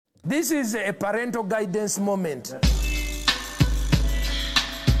This is a parental guidance moment.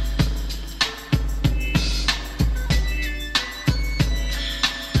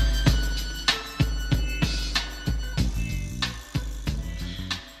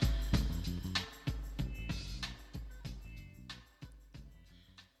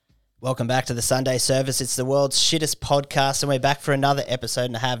 Welcome back to the Sunday service. It's the world's shittest podcast, and we're back for another episode,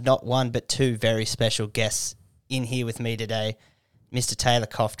 and I have not one but two very special guests in here with me today. Mr. Taylor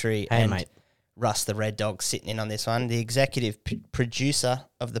Coughtrie and mate. Russ the Red Dog sitting in on this one, the executive producer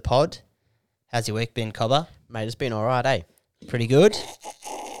of the pod. How's your week been, Cobber? Mate, it's been all right, eh? Pretty good.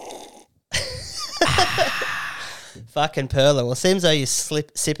 Fucking Perla. Well, seems though you're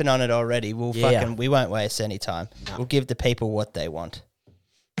sipping on it already. We won't waste any time. No. We'll give the people what they want.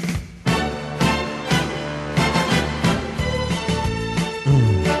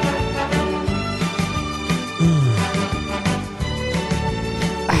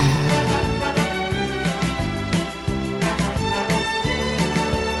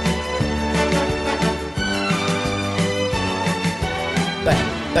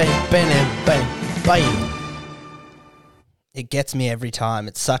 Bang. It gets me every time.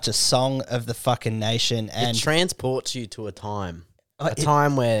 It's such a song of the fucking nation. And it transports you to a time.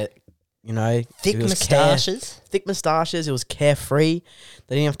 Time where, you know... Thick moustaches. Thick moustaches. It was carefree.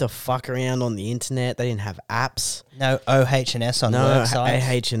 They didn't have to fuck around on the internet. They didn't have apps. No OH&S on work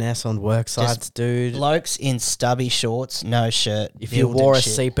sites. No OH&S on work sites, dude. Blokes in stubby shorts, no shirt. If you wore a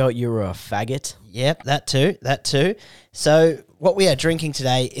seatbelt, you were a faggot. Yep, that too. So what we are drinking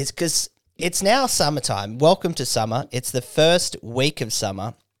today is because it's now summertime. Welcome to summer. It's the first week of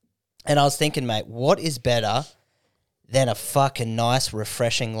summer. And I was thinking, mate, what is better than a fucking nice,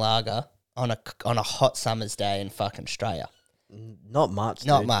 refreshing lager on a hot summer's day in fucking Australia? Not much,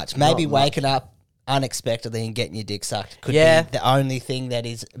 Not dude. much. Maybe waking up unexpectedly and getting your dick sucked could be the only thing that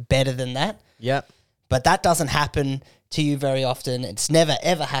is better than that. Yep. But that doesn't happen to you very often. It's never,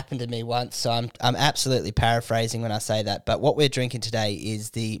 ever happened to me once, so I'm absolutely paraphrasing when I say that. But what we're drinking today is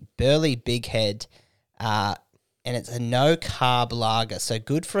the Burley Big Head, and it's a no-carb lager, so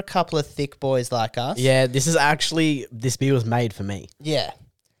good for a couple of thick boys like us. Yeah, this beer was made for me. Yeah.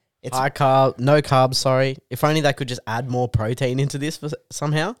 It's high carb, no carbs, sorry. If only they could just add more protein into this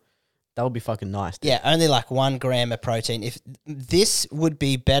somehow. That would be fucking nice, dude. Yeah, only like 1 gram of protein. If this would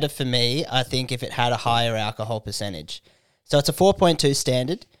be better for me, I think, if it had a higher alcohol percentage. So it's a 4.2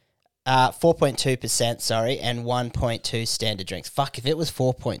 standard, 4.2%, sorry, and 1.2 standard drinks. Fuck, if it was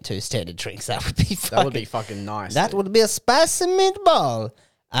 4.2 standard drinks, that would be fucking nice. That would be a spicy meatball.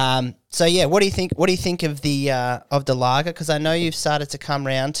 So yeah, what do you think? What do you think of the lager? Because I know you've started to come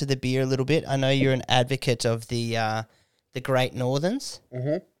round to the beer a little bit. I know you're an advocate of the Great Northerns.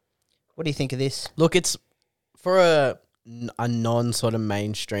 Mm-hmm. What do you think of this? Look, it's for a non sort of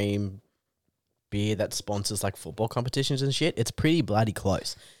mainstream beer that sponsors like football competitions and shit. It's pretty bloody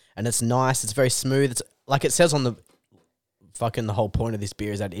close, and it's nice. It's very smooth. It's like it says on the fucking the whole point of this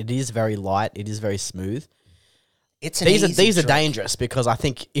beer is that it is very light. It is very smooth. These are dangerous because I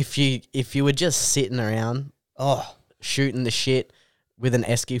think if you were just sitting around shooting the shit with an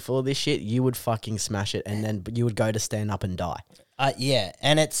esky full of this shit, you would fucking smash it, and then you would go to stand up and die. Yeah,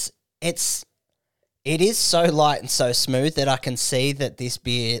 and it is so light and so smooth that I can see that this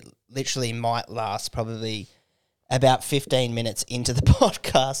beer literally might last probably about 15 minutes into the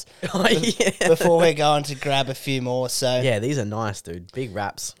podcast before we're going to grab a few more. So yeah, these are nice, dude. Big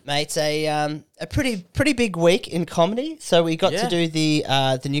wraps, mate. It's a pretty big week in comedy. So we got to do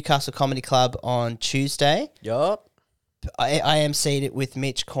the Newcastle Comedy Club on Tuesday. Yup. I emceed it with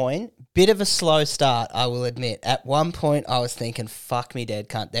Mitch Coyne. Bit of a slow start, I will admit. At one point, I was thinking, "Fuck me, dead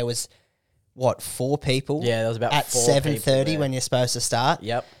cunt." There was 4 people? Yeah, there was about at 7:30 when you're supposed to start.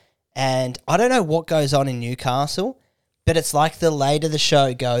 Yep. And I don't know what goes on in Newcastle, but it's like the later the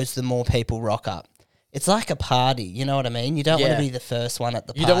show goes, the more people rock up. It's like a party, you know what I mean? You don't want to be the first one at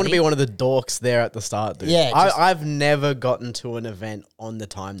the party. You don't want to be one of the dorks there at the start, dude. Yeah, I've never gotten to an event on the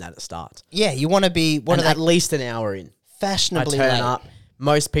time that it starts. Yeah, you want to be at least an hour in. Fashionably I turn late. up.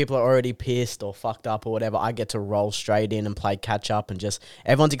 Most people are already pissed or fucked up or whatever. I get to roll straight in and play catch up, and just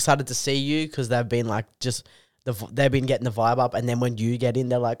everyone's excited to see you because they've been like they've been getting the vibe up, and then when you get in,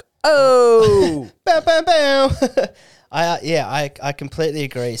 they're like, "Oh, bow, bow, bow." I completely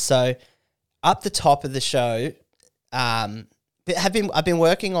agree. So up the top of the show, I've been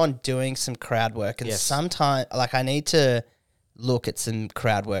working on doing some crowd work, and sometimes I need to look at some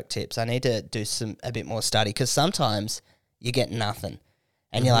crowd work tips. I need to do a bit more study because sometimes you get nothing.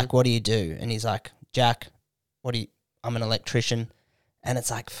 And you're like, what do you do? And he's like, Jack, I'm an electrician. And it's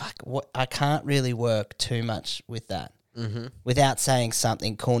like, fuck, I can't really work too much with that. without saying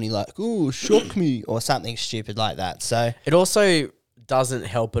something corny like, "Oh, shock me," or something stupid like that. So It also doesn't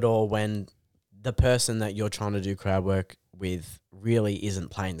help at all when the person that you're trying to do crowd work with really isn't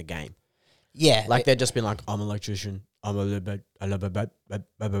playing the game. yeah, Like they're just been like, I'm an electrician, I'm a little bit,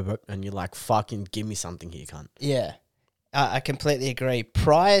 and you're like, fucking give me something here, cunt. yeah, I completely agree.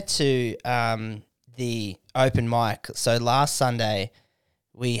 Prior to the open mic, so last Sunday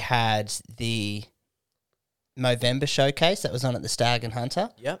we had the Movember showcase that was on at the Stag and Hunter.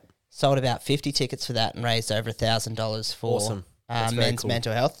 Yep. Sold about 50 tickets for that and raised over $1,000 for Awesome. That's very men's cool.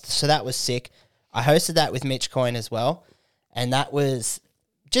 mental health. So that was sick. I hosted that with Mitch Coyne as well, and that was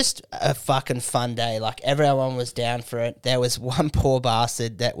just a fucking fun day. Like, everyone was down for it. There was one poor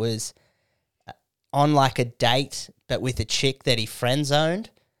bastard that was on like a date, but with a chick that he friend zoned.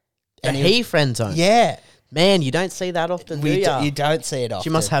 And he friend zone. Yeah. Man, you don't see that often, do ya? You don't see it often. She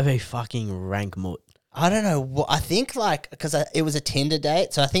must have a fucking rank mutt. I don't know what, I think like, because it was a Tinder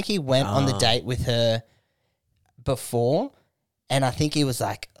date, so I think he went on the date with her before, and I think he was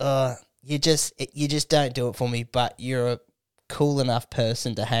like, you just don't do it for me, but you're a cool enough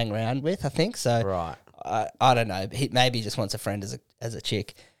person to hang around with, I think. So Right. I don't know. Maybe he just wants a friend as a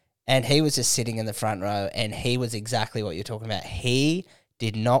chick. And he was just sitting in the front row, and he was exactly what you're talking about. He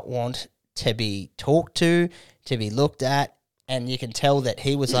did not want to be talked to be looked at, and you can tell that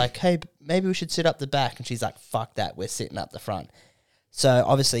he was like, hey, maybe we should sit up the back. And she's like, fuck that, we're sitting up the front. So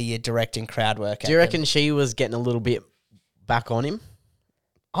obviously you're directing crowd work. Do you reckon she was getting a little bit back on him?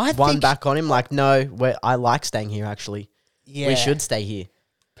 I think, Back on him? Like, no, I like staying here, actually. yeah, We should stay here.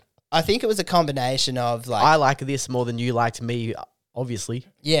 I think it was a combination of like, I like this more than you liked me, obviously.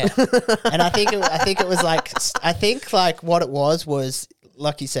 yeah. And I think it was like, I think like what it was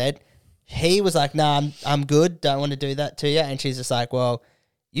like you said, he was like, nah, I'm good. Don't want to do that to you. And she's just like, well,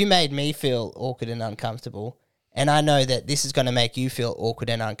 you made me feel awkward and uncomfortable, and I know that this is going to make you feel awkward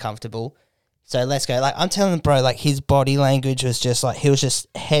and uncomfortable. So let's go. Like, I'm telling him, bro, like his body language was just like, he was just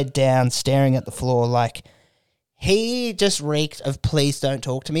head down, staring at the floor. Like, he just reeked of please don't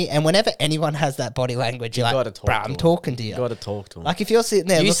talk to me. And whenever anyone has that body language, you're gotta like, talk bro, to I'm him. talking to you. You got to talk to him. Like, if you're sitting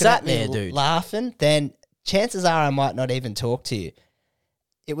there You looking sat at me there, dude. laughing, then chances are I might not even talk to you.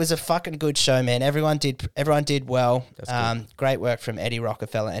 It was a fucking good show, man. Everyone did well. Great work from Eddie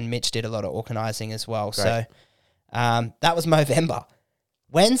Rockefeller, and Mitch did a lot of organising as well. Great. So that was Movember.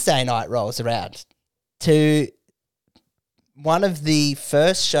 Wednesday night rolls around to one of the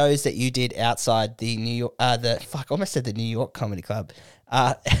first shows that you did outside the New York, I almost said the New York Comedy Club.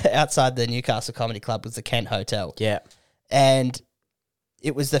 Outside the Newcastle Comedy Club was the Kent Hotel. Yeah. And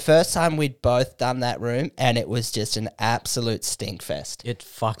it was the first time we'd both done that room, and it was just an absolute stink fest. It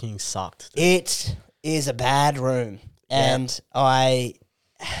fucking sucked. It is a bad room. And I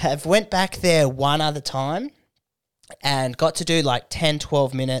have went back there one other time and got to do like 10,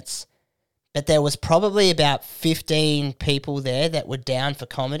 12 minutes. But there was probably about 15 people there that were down for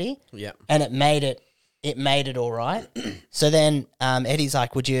comedy. Yeah. And it made it all right. So then Eddie's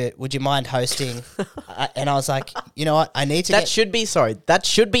like, would you mind hosting? And I was like, you know what? I need to That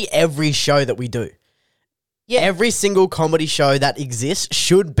should be every show that we do. Yeah. Every single comedy show that exists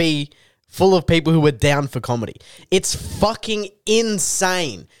should be full of people who are down for comedy. It's fucking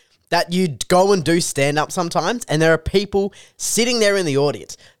insane that you go and do stand-up sometimes and there are people sitting there in the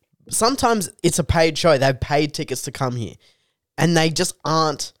audience. Sometimes it's a paid show. They've paid tickets to come here and they just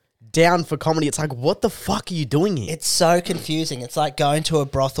aren't down for comedy. It's like, what the fuck are you doing here? It's so confusing. It's like going to a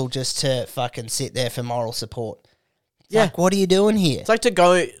brothel just to fucking sit there for moral support. It's like, what are you doing here? It's like to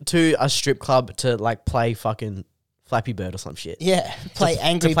go to a strip club to like play fucking Flappy Bird or some shit. Yeah, play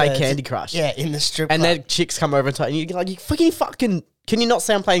Angry to play Birds. Candy Crush. Yeah, in the strip And club. then chicks come over and tell you, like, you fucking, can you not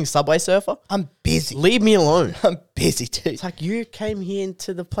say I'm playing Subway Surfer? I'm busy. Leave me alone. I'm busy too. It's like, you came here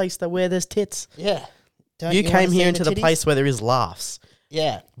into the place where there's tits. Yeah. Don't You wanna came see here into the titties? place where there is laughs.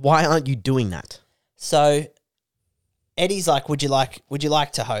 Yeah. Why aren't you doing that? So Eddie's like, would you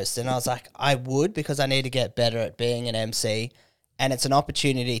like to host? And I was like, I would, because I need to get better at being an MC. And it's an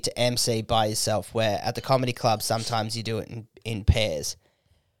opportunity to MC by yourself, where at the comedy club, sometimes you do it in pairs.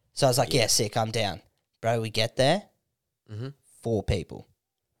 So I was like, yeah, sick, I'm down. Bro, we get there, 4 people.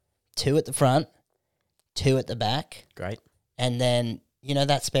 2 at the front, 2 at the back. Great. And then, you know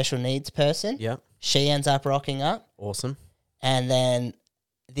that special needs person? Yeah. She ends up rocking up. Awesome. And then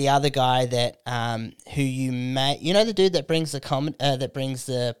the other guy that who you may, you know, the dude that brings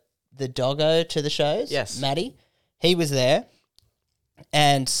the doggo to the shows? Yes. Matty. He was there.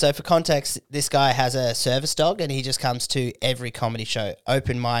 And so for context, this guy has a service dog and he just comes to every comedy show,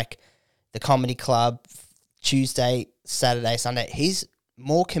 open mic, the comedy club, Tuesday, Saturday, Sunday. He's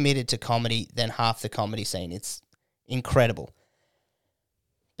more committed to comedy than half the comedy scene. It's incredible.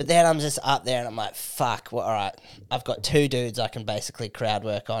 But then I'm just up there and I'm like, fuck, well, all right, I've got 2 dudes I can basically crowd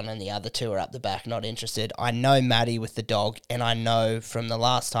work on and the other 2 are up the back, not interested. I know Maddie with the dog, and I know from the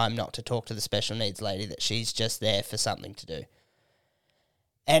last time not to talk to the special needs lady that she's just there for something to do.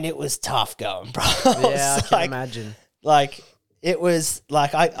 And it was tough going, bro. Yeah, I can imagine. Like, it was,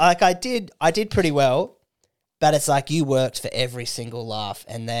 like, I did pretty well, but it's like you worked for every single laugh.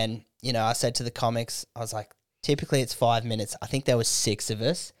 And then, you know, I said to the comics, I was like, typically it's 5 minutes. I think there was 6 of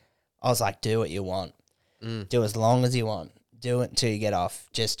us. I was like, do what you want. Do as long as you want. Do it until you get off.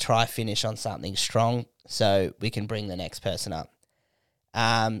 Just try finish on something strong so we can bring the next person up.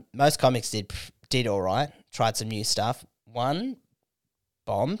 Most comics did all right. Tried some new stuff. One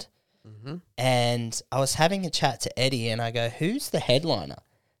bombed. And I was having a chat to Eddie and I go, who's the headliner?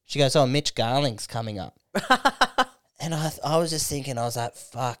 She goes, oh, Mitch Garling's coming up. And I was just thinking, I was like,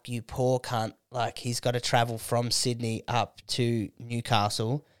 fuck, you poor cunt. Like, he's got to travel from Sydney up to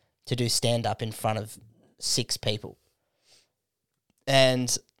Newcastle to do stand-up in front of 6 people.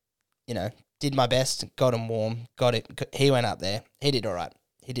 And, you know, did my best, got him warm, got it. He went up there. He did all right.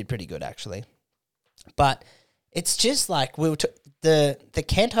 He did pretty good, actually. But it's just like the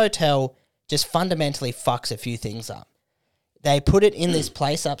Kent Hotel just fundamentally fucks a few things up. They put it in this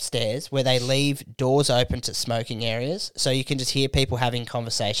place upstairs where they leave doors open to smoking areas so you can just hear people having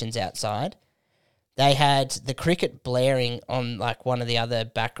conversations outside. They had the cricket blaring on like one of the other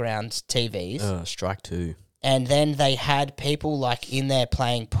background TVs. Strike 2. And then they had people like in there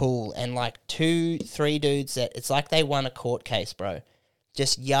playing pool and like 2-3 dudes that it's like they won a court case, bro.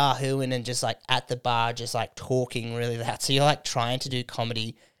 Just yahooing and just like at the bar, just like talking really loud. So you're like trying to do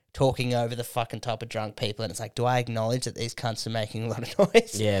comedy, talking over the fucking top of drunk people, and it's like, do I acknowledge that these cunts are making a lot of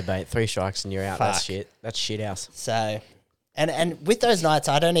noise? Yeah, mate. 3 strikes and you're out. Fuck. That's shit. That's shit house. So, and with those nights,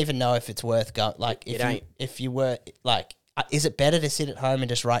 I don't even know if it's worth going. Like, if you were like, is it better to sit at home and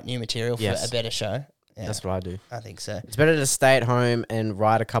just write new material for a better show? Yeah, that's what I do. I think so. It's better to stay at home and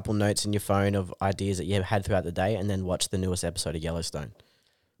write a couple notes in your phone of ideas that you had throughout the day, and then watch the newest episode of Yellowstone.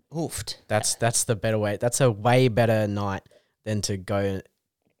 Oofed. That's the better way. That's a way better night than to go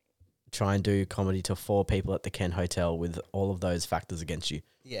try and do comedy to 4 people at the Ken Hotel with all of those factors against you.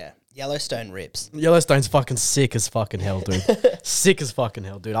 Yeah. Yellowstone rips. Yellowstone's fucking sick as fucking hell, dude. Sick as fucking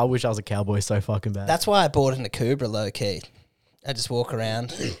hell, dude. I wish I was a cowboy so fucking bad. That's why I bought an Akubra low-key. I just walk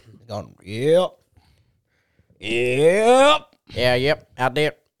around going, yep. Yep. Yeah, yep. Out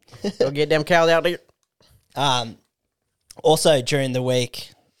there. Go get them cows out there. Also, during the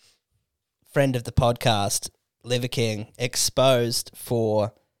week, friend of the podcast, Liver King, exposed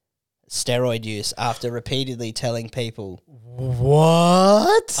for steroid use after repeatedly telling people,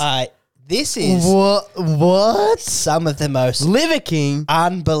 what? This is what? some of the most Liver King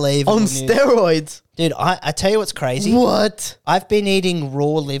unbelievable on news. steroids. Dude, I tell you what's crazy. What? I've been eating raw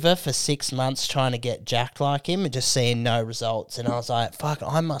liver for 6 months trying to get jacked like him and just seeing no results. And I was like, fuck,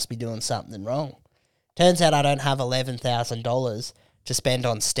 I must be doing something wrong. Turns out I don't have $11,000 to spend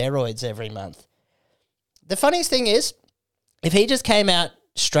on steroids every month. The funniest thing is, if he just came out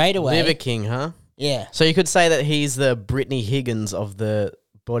straight away... Liver King, huh? Yeah. So you could say that he's the Brittany Higgins of the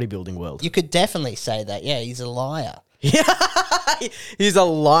bodybuilding world. You could definitely say that. Yeah, he's a liar. Yeah. He's a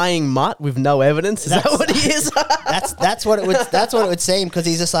lying mutt with no evidence. Is that what he is? That's what it would seem, because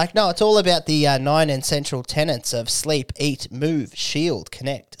he's just like, no, it's all about the 9 essential tenets of sleep, eat, move, shield,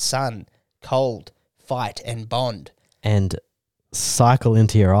 connect, sun, cold, fight, and bond. And cycle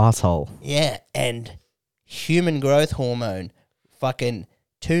into your asshole. Yeah, and human growth hormone, fucking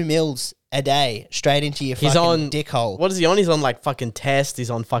 2 mils a day straight into your fucking dick hole. What is he on? He's on like fucking Test. He's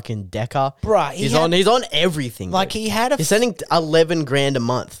on fucking Deca. Bruh, He's on everything. Like dude. he's sending $11,000 a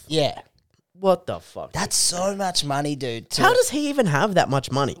month. Yeah. What the fuck? That's so much money, dude. How does he even have that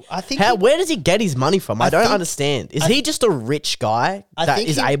much money? I think where does he get his money from? I don't understand. Is he just a rich guy that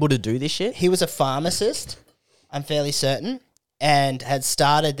is able to do this shit? He was a pharmacist, I'm fairly certain, and had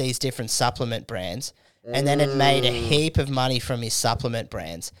started these different supplement brands, and then had made a heap of money from his supplement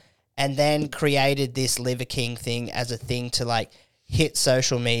brands, and then created this Liver King thing as a thing to like hit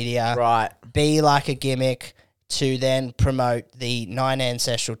social media, right? Be like a gimmick to then promote the 9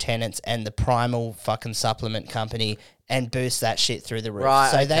 ancestral tenets and the Primal fucking supplement company and boost that shit through the roof.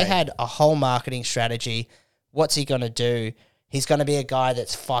 Right, so they had a whole marketing strategy. What's he going to do? He's going to be a guy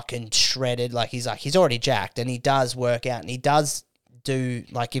that's fucking shredded. Like he's already jacked, and he does work out, and he does do,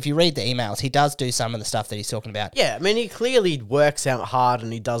 like, if you read the emails, he does do some of the stuff that he's talking about. Yeah, I mean, he clearly works out hard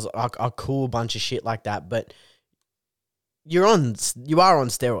and he does a cool bunch of shit like that, but you are on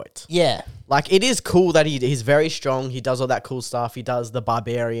steroids. Yeah. Like, it is cool that he's very strong. He does all that cool stuff. He does the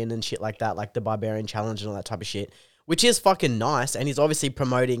barbarian and shit like that, like the barbarian challenge and all that type of shit, which is fucking nice. And he's obviously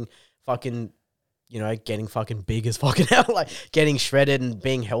promoting fucking, you know, getting fucking big as fucking hell, like getting shredded and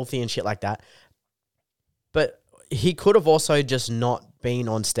being healthy and shit like that. But he could have also just not been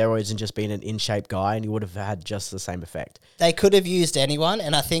on steroids and just been an in-shape guy, and he would have had just the same effect. They could have used anyone,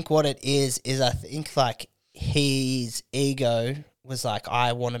 and I think what it is I think like his ego was like,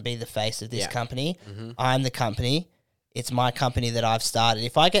 I want to be the face of this company. Mm-hmm. I'm the company. It's my company that I've started.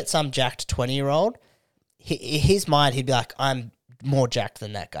 If I get some jacked 20-year-old, his mind, he'd be like, I'm more jacked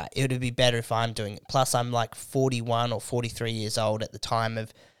than that guy. It would be better if I'm doing it. Plus, I'm like 41 or 43 years old at the time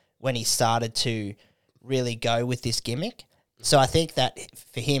of when he started to really go with this gimmick. So I think that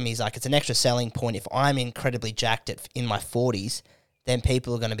for him, he's like, it's an extra selling point. If I'm incredibly jacked in my 40s, then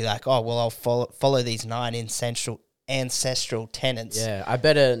people are going to be like, oh, well, I'll follow these 9 ancestral tenets. Yeah, I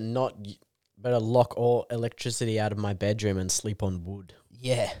better lock all electricity out of my bedroom and sleep on wood.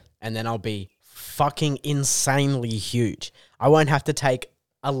 Yeah. And then I'll be fucking insanely huge. I won't have to take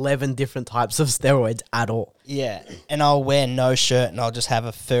 11 different types of steroids at all. Yeah. And I'll wear no shirt and I'll just have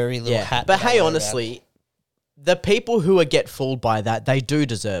a furry little hat. But hey, honestly, the people who get fooled by that, they do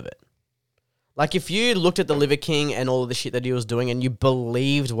deserve it. Like, if you looked at the Liver King and all of the shit that he was doing and you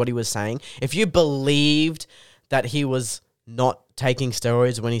believed what he was saying, if you believed that he was not taking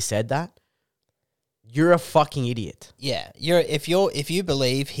steroids when he said that, you're a fucking idiot. Yeah. If you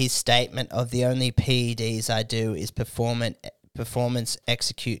believe his statement of the only PEDs I do is performance,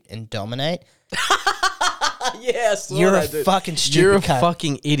 execute, and dominate. Yes, you're a fucking stupid You're a cunt.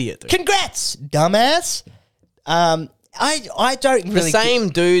 fucking idiot. Congrats, dumbass. I don't really... The same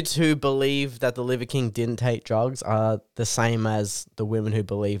dudes who believe that the Liver King didn't take drugs are the same as the women who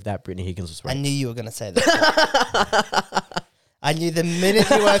believe that Brittany Higgins was raped. I knew you were going to say that. I knew the minute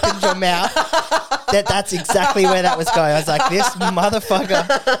you opened your mouth that's exactly where that was going. I was like, this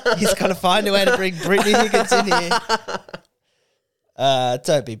motherfucker, he's going to find a way to bring Brittany Higgins in here.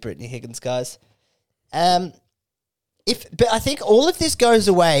 Don't be Brittany Higgins, guys. But I think all of this goes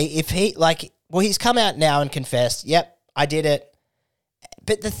away if he's come out now and confessed, yep, I did it.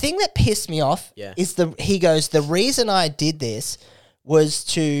 But the thing that pissed me off is he goes, the reason I did this was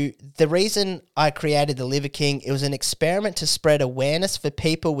the reason I created the Liver King, it was an experiment to spread awareness for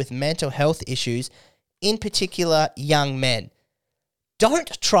people with mental health issues, in particular young men.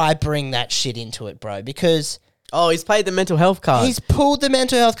 Don't try bring that shit into it, bro, because... Oh, he's played the mental health card. He's pulled the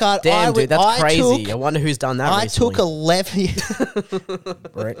mental health card. Damn, dude, that's crazy. I wonder who's done that recently.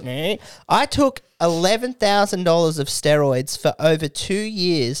 Brittany. I took $11,000 of steroids for over 2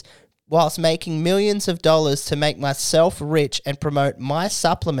 years whilst making millions of dollars to make myself rich and promote my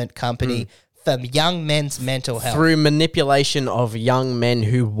supplement company for young men's mental health. Through manipulation of young men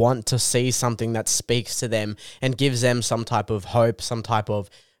who want to see something that speaks to them and gives them some type of hope, some type of,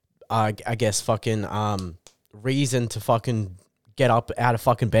 I guess, fucking reason to fucking get up out of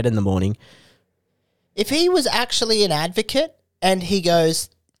fucking bed in the morning. If he was actually an advocate and he goes,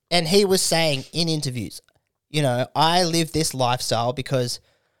 and he was saying in interviews, you know, I live this lifestyle because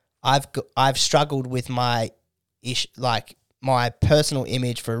I've struggled with my my personal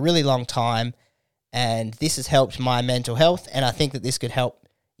image for a really long time, and this has helped my mental health, and I think that this could help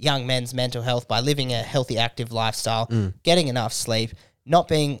young men's mental health by living a healthy, active lifestyle, getting enough sleep, not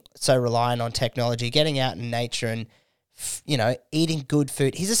being so reliant on technology, getting out in nature and, you know, eating good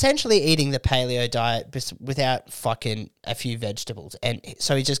food. He's essentially eating the paleo diet without fucking a few vegetables. And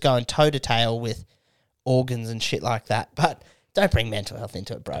so he's just going toe to tail with organs and shit like that. But don't bring mental health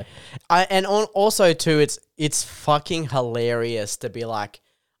into it, bro. Also too, it's fucking hilarious to be like,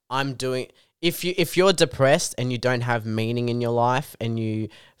 I'm doing... If you're depressed and you don't have meaning in your life and you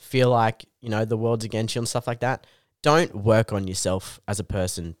feel like, you know, the world's against you and stuff like that, don't work on yourself as a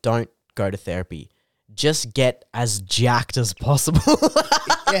person. Don't go to therapy. Just get as jacked as possible.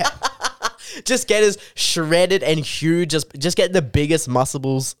 Yeah. Just get as shredded and huge as... Just get the biggest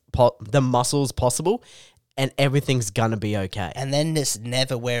muscles possible, and everything's gonna be okay. And then just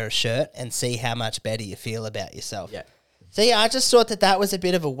never wear a shirt and see how much better you feel about yourself. Yeah. So yeah, I just thought that was a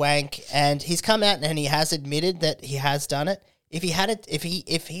bit of a wank, and he's come out and he has admitted that he has done it. If he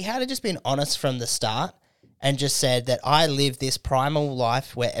had just been honest from the start and just said that I live this primal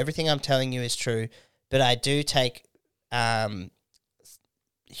life where everything I'm telling you is true, but I do take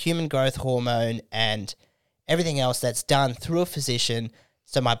human growth hormone and everything else that's done through a physician,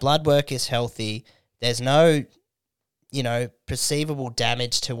 so my blood work is healthy. There's no, you know, perceivable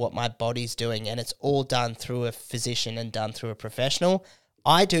damage to what my body's doing, and it's all done through a physician and done through a professional.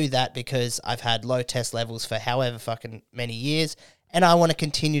 I do that because I've had low test levels for however fucking many years, and I want to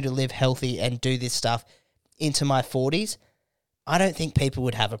continue to live healthy and do this stuff into my 40s. I don't think people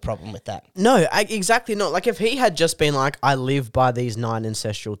would have a problem with that. No, exactly not. Like if he had just been like, I live by these 9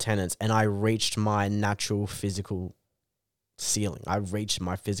 ancestral tenets and I reached my natural physical ceiling. I reached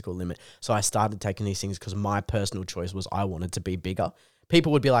my physical limit. So I started taking these things because my personal choice was I wanted to be bigger.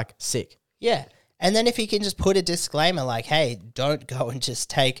 People would be like, sick. Yeah. And then if he can just put a disclaimer like, hey, don't go and just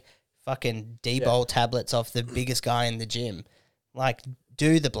take fucking D-bol tablets off the biggest guy in the gym. Like,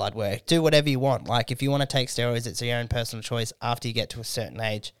 do the blood work. Do whatever you want. Like, if you want to take steroids, it's your own personal choice after you get to a certain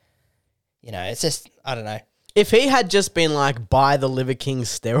age. You know, it's just, I don't know. If he had just been like, buy the Liver King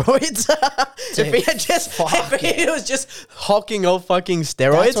steroids, Dude, if he had just, he was just hocking off fucking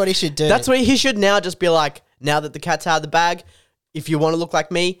steroids. That's what he should do. That's what he should now just be like, now that the cat's out of the bag, if you want to look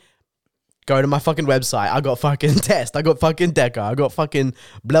like me, go to my fucking website. I got fucking test. I got fucking Deca. I got fucking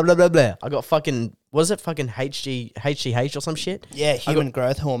blah, blah, blah, blah. I got fucking, what is it? Fucking HGH or some shit? Yeah, human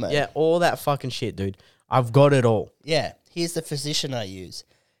growth hormone. Yeah, all that fucking shit, dude. I've got it all. Yeah, here's the physician I use.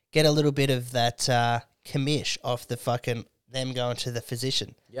 Get a little bit of that commish off the fucking, them going to the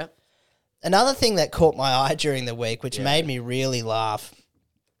physician. Yep. Another thing that caught my eye during the week, which made me really laugh,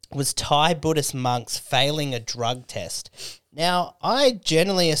 was Thai Buddhist monks failing a drug test. Now, I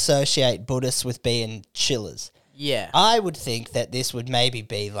generally associate Buddhists with being chillers. Yeah. I would think that this would maybe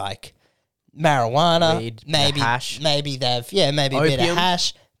be like marijuana, weed, maybe hash. maybe they've maybe a bit of Opium?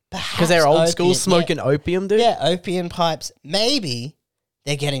 hash, Because they're old school smoking opium, dude. Yeah, opium pipes. Maybe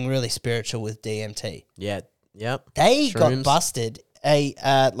they're getting really spiritual with DMT. Yeah. Yep. They Shrooms. got busted. A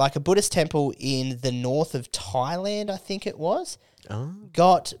Buddhist temple in the north of Thailand, I think it was,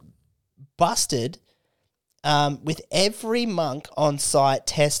 got busted with every monk on site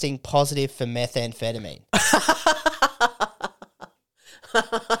testing positive for methamphetamine.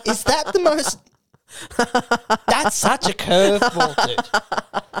 Is that the most... That's such a curveball, dude.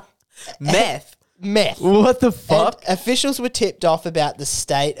 Meth. What the fuck? And officials were tipped off about the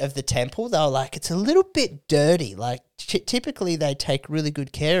state of the temple. They were like, it's a little bit dirty. Like, typically they take really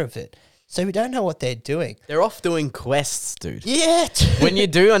good care of it. So we don't know what they're doing. They're off doing quests, dude. Yeah. Dude. When you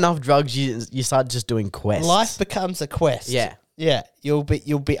do enough drugs, you start just doing quests. Life becomes a quest. Yeah. Yeah. You'll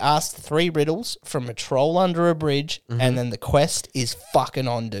be asked 3 riddles from a troll under a bridge, and then the quest is fucking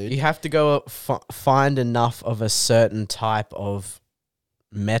on, dude. You have to go find enough of a certain type of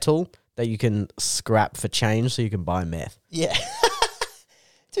metal that you can scrap for change so you can buy meth. Yeah.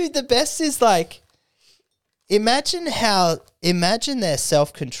 Dude, the best is like, imagine their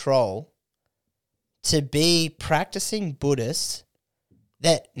self-control to be practicing Buddhists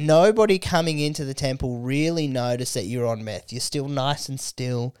that nobody coming into the temple really noticed that you're on meth. You're still nice and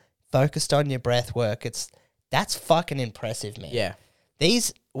still, focused on your breath work. That's fucking impressive, man. Yeah.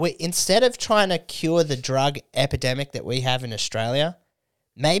 Instead of trying to cure the drug epidemic that we have in Australia,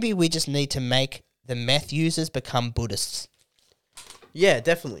 maybe we just need to make the meth users become Buddhists. Yeah,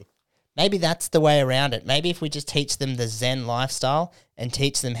 definitely. Maybe that's the way around it. Maybe if we just teach them the Zen lifestyle and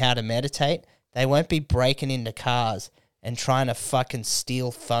teach them how to meditate, they won't be breaking into cars and trying to fucking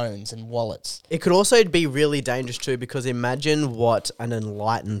steal phones and wallets. It could also be really dangerous too, because imagine what an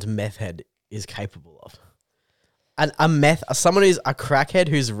enlightened meth head is capable of. Someone who's a crackhead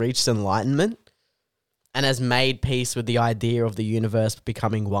who's reached enlightenment and has made peace with the idea of the universe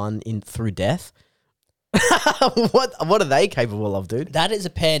becoming one through death. What are they capable of, dude? That is a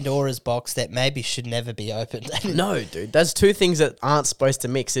Pandora's box that maybe should never be opened. No, dude. There's 2 things that aren't supposed to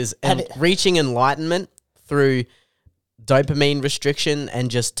mix: is reaching enlightenment through dopamine restriction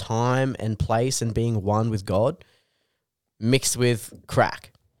and just time and place and being one with God, mixed with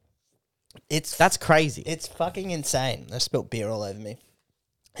crack. That's crazy. It's fucking insane. I spilled beer all over me.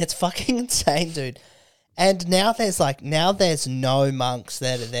 It's fucking insane, dude. And now there's no monks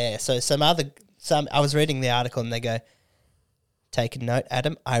that are there. So I was reading the article and they go, take a note,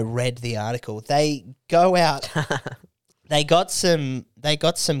 Adam. I read the article. They go out. They got some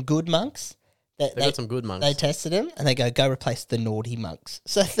good monks. They got some good monks. They tested them and they go replace the naughty monks.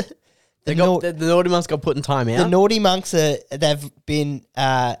 So the naughty monks got put in time out. The naughty monks they've been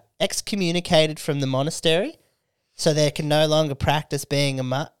excommunicated from the monastery. So they can no longer practice being a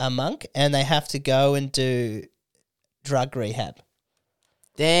monk, and they have to go and do drug rehab.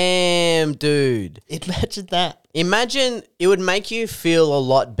 Damn, dude. Imagine that. Imagine it would make you feel a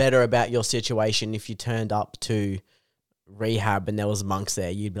lot better about your situation if you turned up to rehab and there was monks there.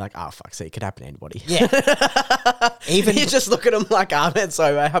 You'd be like, fuck, so it could happen to anybody. Yeah. Even you just look at them like, man,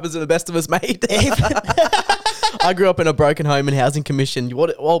 sorry, it happens to the best of us, mate. I grew up in a broken home and housing commission.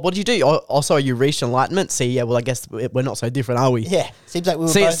 What did you do? Also, you reached enlightenment. See, yeah, well, I guess we're not so different, are we? Yeah, seems like we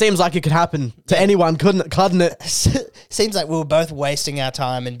were it seems like it could happen to anyone, couldn't it? Seems like we were both wasting our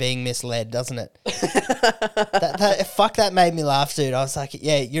time and being misled, doesn't it? That made me laugh, dude. I was like,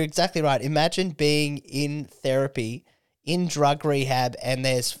 yeah, you're exactly right. Imagine being in therapy, in drug rehab, and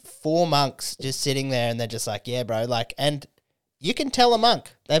there's 4 monks just sitting there and they're just like, yeah, bro, like, and you can tell a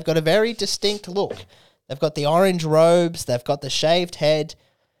monk. They've got a very distinct look. They've got the orange robes. They've got the shaved head.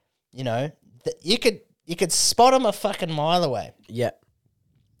 You know, you could spot them a fucking mile away. Yeah.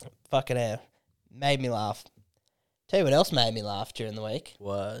 Fucking hell. Made me laugh. Tell you what else made me laugh during the week.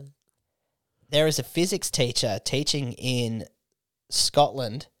 What? There is a physics teacher teaching in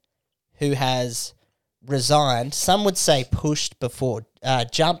Scotland who has resigned. Some would say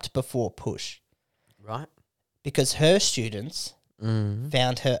jumped before push. Right. Because her students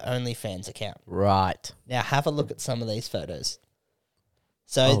found her OnlyFans account. Right. Now have a look at some of these photos.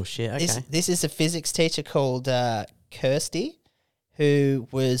 So oh shit, okay. This is a physics teacher called Kirsty, who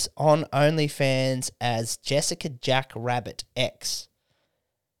was on OnlyFans as Jessica Jack Rabbit X.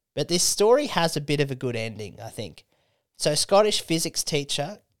 But this story has a bit of a good ending, I think. So Scottish physics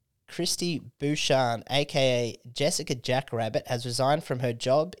teacher Christy Bouchan, aka Jessica Jackrabbit, has resigned from her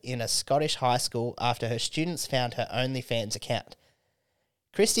job in a Scottish high school after her students found her OnlyFans account.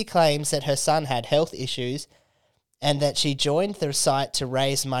 Christy claims that her son had health issues and that she joined the site to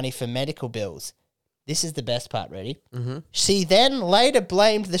raise money for medical bills. This is the best part, ready? Mm-hmm. She then later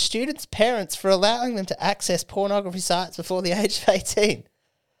blamed the students' parents for allowing them to access pornography sites before the age of 18.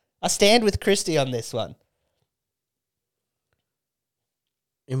 I stand with Christy on this one.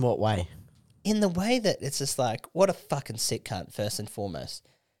 In what way? In the way that it's just like, what a fucking sick cunt, first and foremost.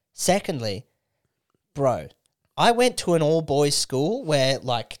 Secondly, bro, I went to an all-boys school where,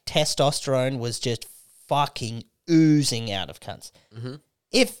 like, testosterone was just fucking oozing out of cunts. Mm-hmm.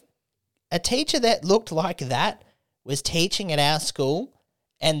 If a teacher that looked like that was teaching at our school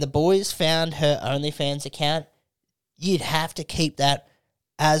and the boys found her OnlyFans account, you'd have to keep that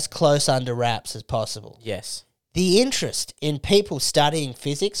as close under wraps as possible. Yes. The interest in people studying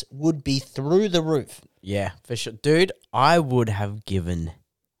physics would be through the roof. Yeah, for sure. Dude, I would have given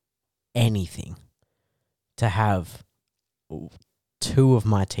anything to have 2 of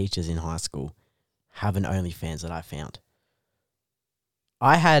my teachers in high school have an OnlyFans that I found.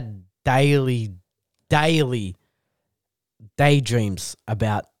 I had daily daydreams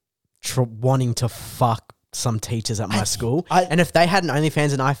about wanting to fuck some teachers at my school. And if they had an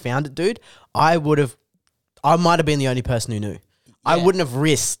OnlyFans and I found it, dude, I might have been the only person who knew. Yeah. I wouldn't have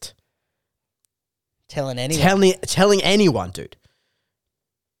risked telling anyone. Telling anyone, dude.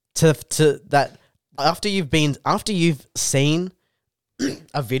 To that after you've seen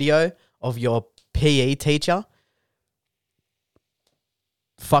a video of your PE teacher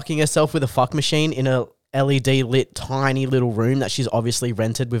fucking herself with a fuck machine in a LED lit tiny little room that she's obviously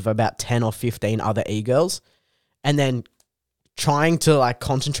rented with about 10 or 15 other e-girls, and then trying to like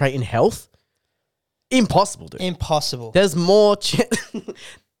concentrate in health. Impossible, dude. Impossible. There's more...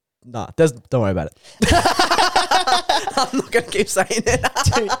 don't worry about it. I'm not going to keep saying it.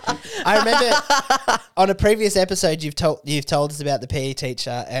 Dude, I remember on a previous episode you've told us about the PE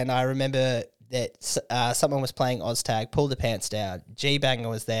teacher, and I remember that someone was playing Oztag, pulled the pants down, G-Banger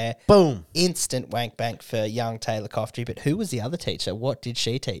was there. Boom. Instant wank bank for young Taylor Coughtrie. But who was the other teacher? What did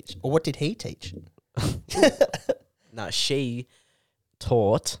she teach? Or what did he teach? No, she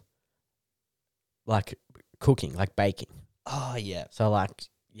taught... like cooking, like baking. Oh, yeah. So like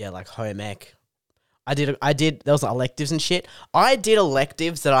home ec. I did, there was electives and shit. I did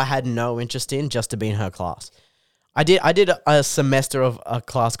electives that I had no interest in just to be in her class. I did a semester of a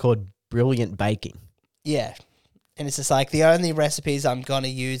class called Brilliant Baking. Yeah. And it's just like, the only recipes I'm going to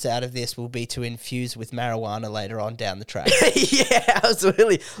use out of this will be to infuse with marijuana later on down the track. Yeah,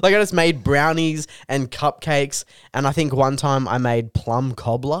 absolutely. Like I just made brownies and cupcakes, and I think one time I made plum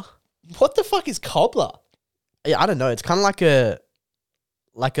cobbler. What the fuck is cobbler? Yeah, I don't know. It's kind of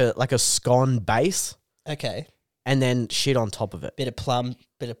like a scone base. Okay. And then shit on top of it. Bit of plum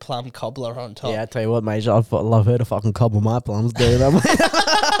cobbler on top. Yeah, I tell you what, mate. I'd love her to fucking cobble my plums, dude.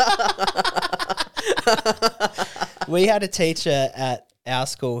 We had a teacher at our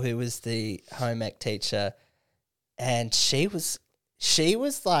school who was the home ec teacher, and she was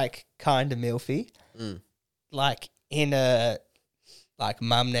like kind of milfy, like in a like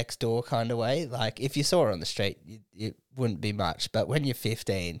mum next door kind of way. Like if you saw her on the street, it wouldn't be much. But when you're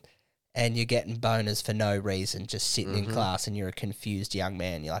 15 and you're getting boners for no reason, just sitting in class, and you're a confused young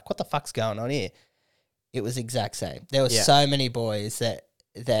man, you're like, what the fuck's going on here? It was exact same. There were so many boys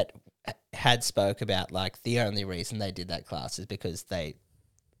that had spoke about like the only reason they did that class is because they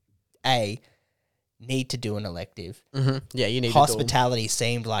need to do an elective. Mm-hmm. Yeah, you need hospitality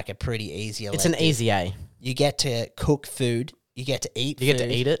seemed like a pretty easy elective. It's an easy A. You get to cook food, you get to eat You get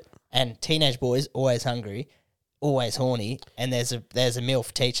to eat it. And teenage boys always hungry, always horny, and there's a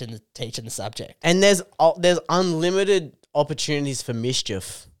MILF teaching the subject. And there's unlimited opportunities for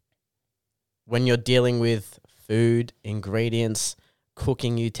mischief when you're dealing with food, ingredients,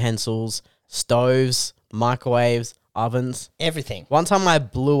 cooking utensils, stoves, microwaves, ovens. Everything. One time I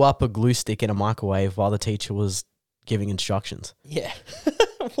blew up a glue stick in a microwave while the teacher was giving instructions. Yeah.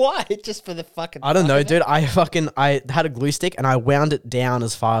 Why? Just for the fucking... I don't know, dude. I had a glue stick and I wound it down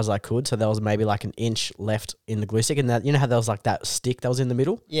as far as I could. So there was maybe like an inch left in the glue stick. And that, you know how there was like that stick that was in the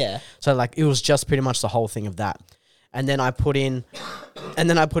middle? Yeah. So like it was just pretty much the whole thing of that. And then I put in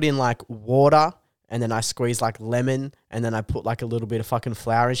like water, and then I squeezed like lemon, and then I put like a little bit of fucking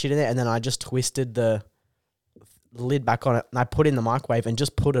flour and shit in there. And then I just twisted the lid back on it, and I put it in the microwave and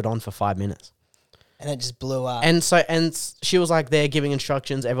just put it on for 5 minutes. And it just blew up. And she was like there giving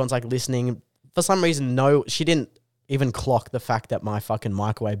instructions. Everyone's like listening. For some reason, no, she didn't even clock the fact that my fucking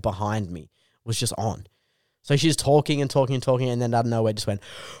microwave behind me was just on. So she's talking and talking and talking, and then out of nowhere just went,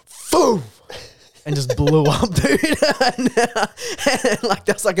 "Foo!" and just blew up, dude. and like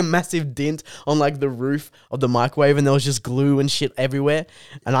there's like a massive dent on like the roof of the microwave, and there was just glue and shit everywhere.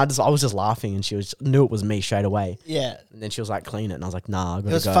 And I was just laughing, and she knew it was me straight away. Yeah. And then she was like, "Clean it," and I was like, "Nah, I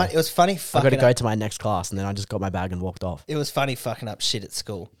gotta go." It was funny. I gotta go to my next class, and then I just got my bag and walked off. It was funny fucking up shit at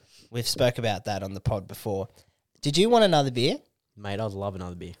school. We've spoke about that on the pod before. Did you want another beer? Mate, I'd love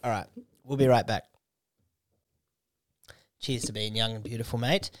another beer. All right. We'll be right back. Cheers to being young and beautiful,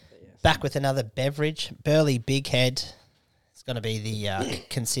 mate. Yes. Back with another beverage. Burley Big Head. It's going to be the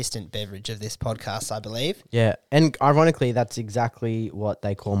consistent beverage of this podcast, I believe. Yeah, and ironically, that's exactly what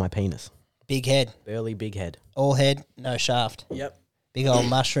they call my penis. Big head. Burley Big Head. All head, no shaft. Yep. Big old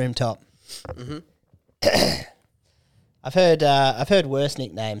mushroom top. Mm-hmm. I've heard worse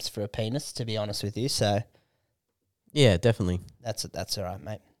nicknames for a penis, to be honest with you, so... Yeah, definitely. That's all right,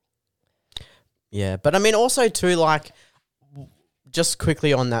 mate. Yeah, but I mean, also too, like, just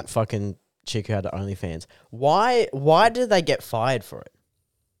quickly on that fucking chick who had OnlyFans. Why did they get fired for it?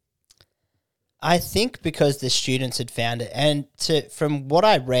 I think because the students had found it, and from what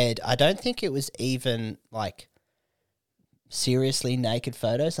I read, I don't think it was even like seriously naked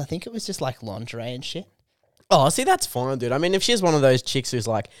photos. I think it was just like lingerie and shit. Oh, see, that's fine, dude. I mean, if she's one of those chicks who's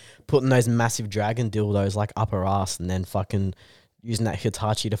like putting those massive dragon dildos like up her ass and then fucking using that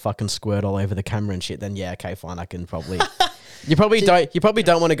Hitachi to fucking squirt all over the camera and shit, then yeah, okay, fine, I can probably. You probably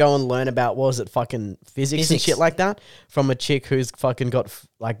don't want to go and learn about fucking physics and shit like that from a chick who's fucking got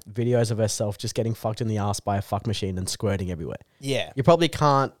like videos of herself just getting fucked in the ass by a fuck machine and squirting everywhere. Yeah, you probably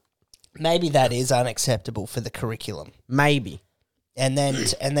can't. Maybe that is unacceptable for the curriculum. Maybe. And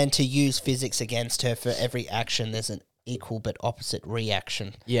then to use physics against her for every action, there's an equal but opposite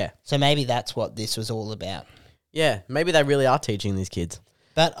reaction. Yeah. So maybe that's what this was all about. Yeah, maybe they really are teaching these kids.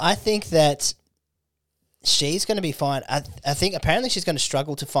 But I think that she's going to be fine. I think apparently she's going to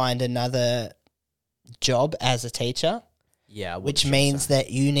struggle to find another job as a teacher. Yeah. Which means that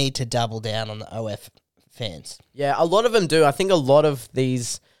you need to double down on the OF fans. Yeah, a lot of them do. I think a lot of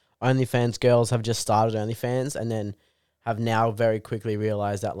these OnlyFans girls have just started OnlyFans and then have now very quickly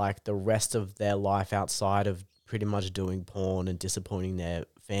realized that like the rest of their life outside of pretty much doing porn and disappointing their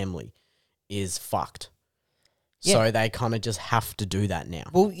family is fucked. Yeah. So they kind of just have to do that now.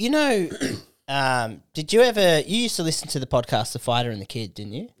 Well, you know, you used to listen to the podcast The Fighter and the Kid,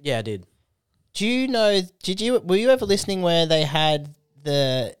 didn't you? Yeah, I did. Were you ever listening where they had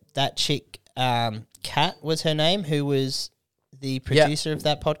that chick, Kat was her name, who was the producer of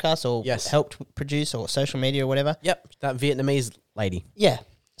that podcast or helped produce or social media or whatever? Yep, that Vietnamese lady. Yeah.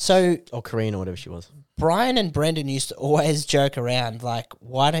 So or Korean or whatever she was. Brian and Brendan used to always joke around like,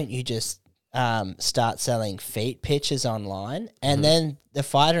 why don't you just start selling feet pictures online? And then the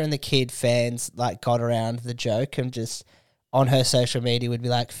Fighter and the Kid fans like got around the joke and just on her social media would be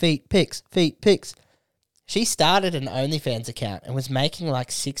like, feet pics. She started an OnlyFans account and was making like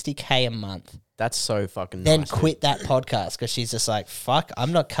 $60K a month. That's so fucking then nice. Quit that podcast because she's just like, fuck,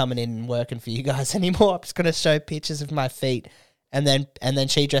 I'm not coming in and working for you guys anymore. I'm just going to show pictures of my feet. And then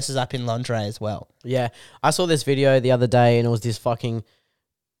she dresses up in lingerie as well. Yeah. I saw this video the other day and it was this fucking...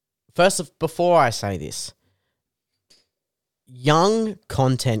 Before I say this, young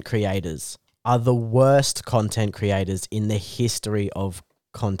content creators are the worst content creators in the history of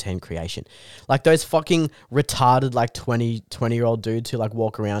content creation. Like those fucking retarded like 20-year-old dudes who like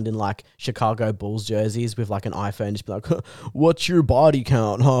walk around in like Chicago Bulls jerseys with like an iPhone, just be like, what's your body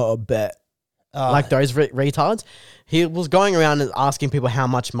count? Huh, bet. Like those retards. He was going around and asking people how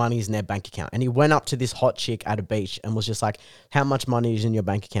much money is in their bank account. And he went up to this hot chick at a beach and was just like, how much money is in your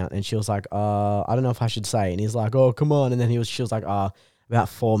bank account? And she was like, I don't know if I should say. And he's like, oh, come on. And then she was like, about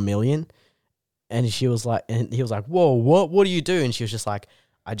 4 million. And he was like, whoa, what do you do? And she was just like,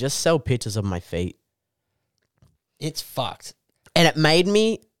 I just sell pictures of my feet. It's fucked. And it made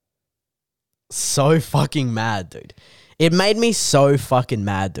me so fucking mad, dude. It made me so fucking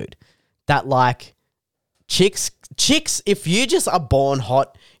mad, dude. That like chicks, if you just are born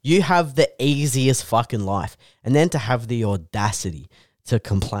hot, you have the easiest fucking life. And then to have the audacity to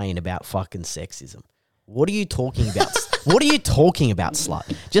complain about fucking sexism. What are you talking about? What are you talking about,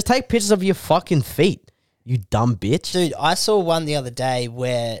 slut? Just take pictures of your fucking feet, you dumb bitch. Dude, I saw one the other day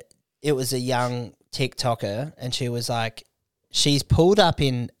where it was a young TikToker and she was like, she's pulled up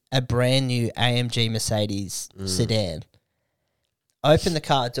in a brand new AMG Mercedes sedan, opened the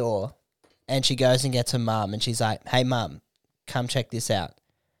car door, and she goes and gets her mum and she's like, hey mum, come check this out.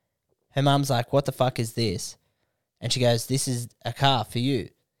 Her mum's like, what the fuck is this? And she goes, this is a car for you.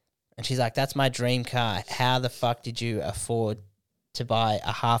 And she's like, that's my dream car. How the fuck did you afford to buy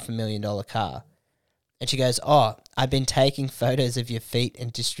a $500,000 car? And she goes, oh, I've been taking photos of your feet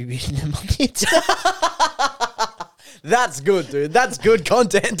and distributing them on the internet. That's good, dude. That's good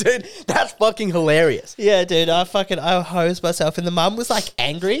content, dude. That's fucking hilarious. Yeah, dude, I hosed myself. And the mum was like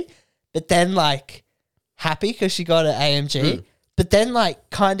angry, but then like happy because she got an AMG, but then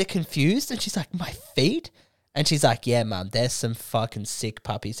like kind of confused. And she's like, my feet? And she's like, yeah, mum, there's some fucking sick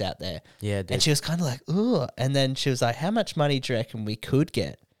puppies out there. Yeah, dude. And she was kind of like, ooh. And then she was like, how much money do you reckon we could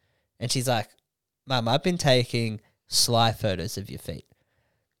get? And she's like, mum, I've been taking sly photos of your feet.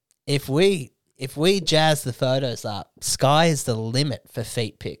 If we jazz the photos up, sky is the limit for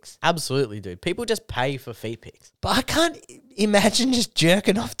feet pics. Absolutely, dude. People just pay for feet pics. But I can't imagine just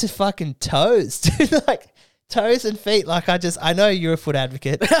jerking off to fucking toes, dude. Like toes and feet. Like I know you're a foot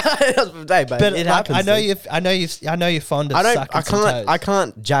advocate, but it happens. I know you're fond of sucking some toes. I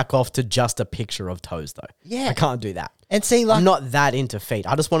can't jack off to just a picture of toes though. Yeah, I can't do that. And see, like, I'm not that into feet.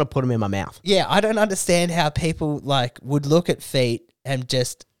 I just want to put them in my mouth. Yeah, I don't understand how people like would look at feet and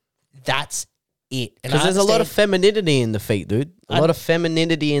just that's it. Because there's a lot of femininity in the feet, dude. A lot of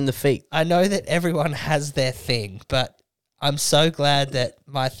femininity in the feet. I know that everyone has their thing, but I'm so glad that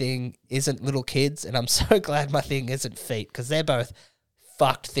my thing isn't little kids, and I'm so glad my thing isn't feet, because they're both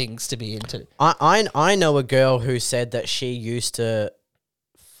fucked things to be into. I know a girl who said that she used to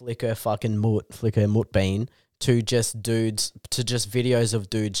flick her mut bean to just videos of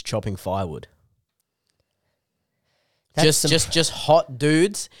dudes chopping firewood. Just hot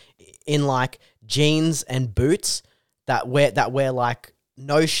dudes in like jeans and boots that wear like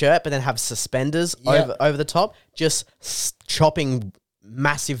no shirt but then have suspenders over the top, just chopping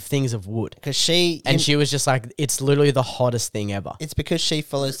massive things of wood. Because she was just like, it's literally the hottest thing ever. It's because she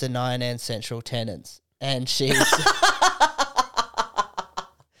follows the 9 ancestral tenets, and she's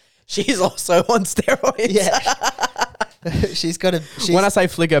she's also on steroids. Yeah. She's got when I say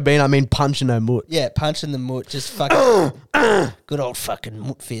flick her bean, I mean punching her mut. Yeah, punching the mut, just fucking good old fucking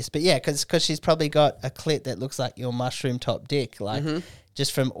mut fist. But yeah, because she's probably got a clit that looks like your mushroom top dick, like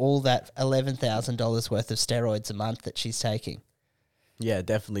just from all that $11,000 worth of steroids a month that she's taking. Yeah,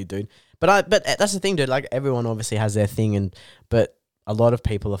 definitely, dude. But that's the thing, dude. Like everyone obviously has their thing, but a lot of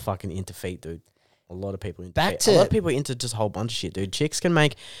people are fucking into feet, dude. A lot of people into feet. A lot of people are into just a whole bunch of shit, dude.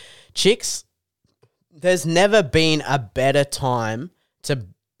 Chicks. There's never been a better time to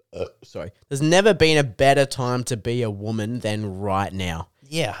There's never been a better time to be a woman than right now.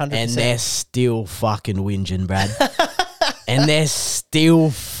 Yeah, 100%. And they're still fucking whinging, Brad. And they're still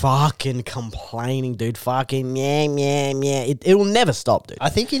fucking complaining, dude. Fucking yeah. It'll never stop, dude. I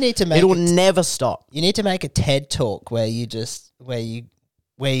think you need to make It'll never stop. You need to make a TED talk where you go,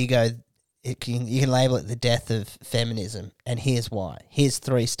 you can label it the death of feminism, and here's why. Here's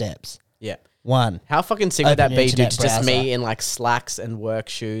 3 steps. Yeah. 1. How fucking sick would that be, dude? Internet Just me browser. in like slacks and work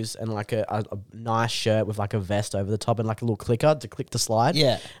shoes and like a nice shirt with like a vest over the top and like a little clicker to click the slide.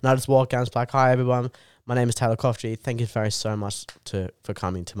 Yeah. And I just walk down and just be like, hi everyone, my name is Taylor Coughtrie. Thank you so much for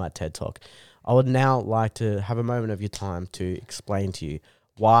coming to my TED Talk. I would now like to have a moment of your time to explain to you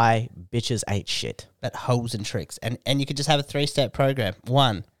why bitches ain't shit. But holes and tricks. And you could just have a 3-step program.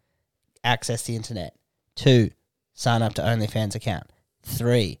 1, access the internet. 2, sign up to OnlyFans account.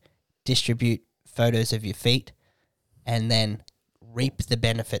 3, distribute photos of your feet, and then reap the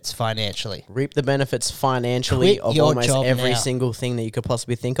benefits financially. Reap the benefits financially Quit of your almost job every now. single thing that you could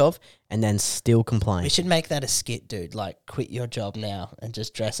possibly think of, and then still complain. We should make that a skit, dude. Like, quit your job now and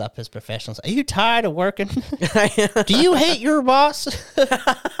just dress up as professionals. Are you tired of working? Do you hate your boss?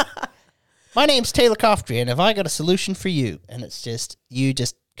 My name's Taylor Coughtrie, and have I got a solution for you? And it's just you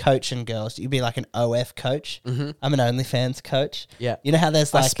just coaching girls. You'd be like an OF coach. Mm-hmm. I'm an OnlyFans coach. Yeah. You know how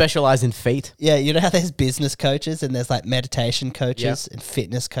there's like... I specialize in feet. Yeah, you know how there's business coaches and there's like meditation coaches and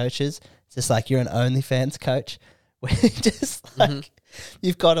fitness coaches? It's just like you're an OnlyFans coach where you just like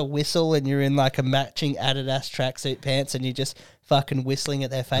you've got a whistle and you're in like a matching Adidas tracksuit pants and you're just fucking whistling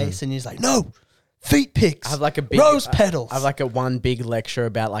at their face and you're just like, no, feet pics. I have like a big rose petals. I have like a one big lecture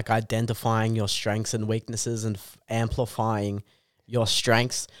about like identifying your strengths and weaknesses and amplifying your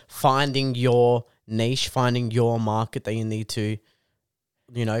strengths, finding your niche, finding your market that you need to,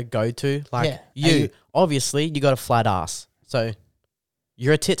 you know, go to. Like you obviously you got a flat ass, so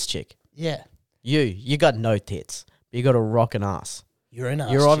you're a tits chick. Yeah, you got no tits, but you got a rockin' ass. You're an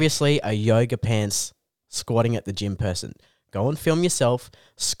ass. You're obviously a yoga pants squatting at the gym person. Go and film yourself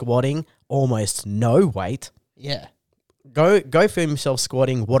squatting almost no weight. Yeah. Go film yourself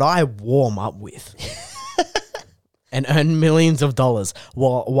squatting what I warm up with. And earn millions of dollars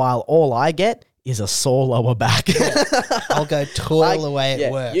while all I get is a sore lower back. I'll go toil away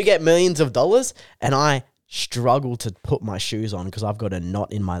at work. You get millions of dollars and I struggle to put my shoes on because I've got a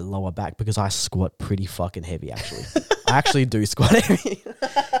knot in my lower back because I squat pretty fucking heavy actually. I actually do squat heavy.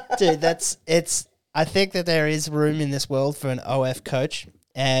 Dude, I think that there is room in this world for an OF coach,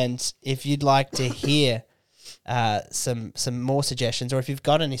 and if you'd like to hear some more suggestions, or if you've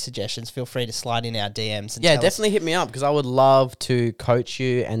got any suggestions, feel free to slide in our DMs. And definitely hit me up because I would love to coach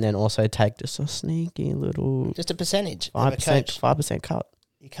you and then also take just a sneaky little just a percentage of a coach. 5% cut.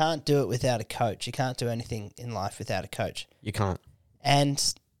 You can't do it without a coach. You can't do anything in life without a coach. You can't.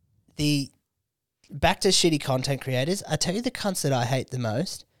 And back to shitty content creators, I tell you the cunts that I hate the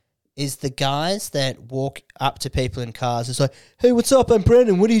most is the guys that walk up to people in cars. It's like, hey, what's up? I'm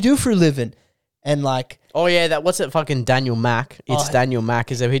Brandon. What do you do for a living? And like, oh yeah, what's it? Fucking Daniel Mack. It's Daniel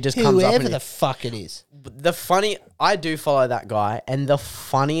Mack. Is that he just comes up? Whoever the fuck it is. I do follow that guy, and the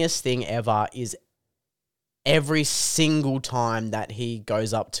funniest thing ever is every single time that he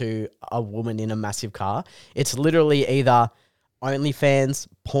goes up to a woman in a massive car, it's literally either OnlyFans,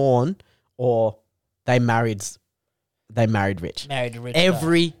 porn, or they married rich. Married rich.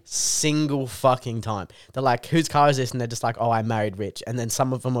 Every single fucking time. They're like, whose car is this? And they're just like, oh, I married rich. And then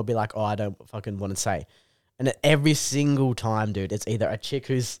some of them will be like, oh, I don't fucking want to say. And every single time, dude, it's either a chick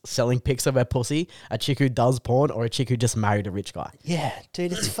who's selling pics of her pussy, a chick who does porn, or a chick who just married a rich guy. Yeah,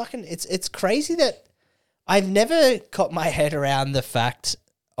 dude, it's fucking, it's crazy that I've never got my head around the fact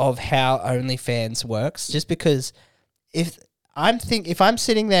of how OnlyFans works, just because if I'm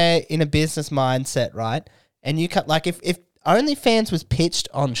sitting there in a business mindset, right, and you cut, like, if OnlyFans was pitched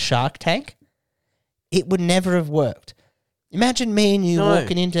on Shark Tank, it would never have worked. Imagine me and you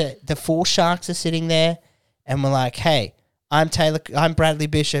walking into, the 4 sharks are sitting there, and we're like, hey, I'm Bradley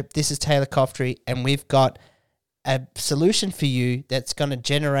Bishop, this is Taylor Coughtrie, and we've got a solution for you that's going to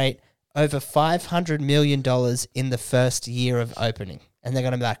generate over $500 million in the first year of opening. And they're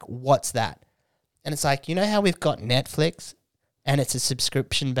going to be like, what's that? And it's like, you know how we've got Netflix and it's a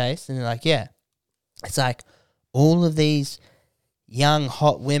subscription base? And they're like, yeah. It's like all of these young,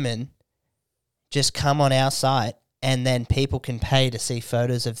 hot women just come on our site and then people can pay to see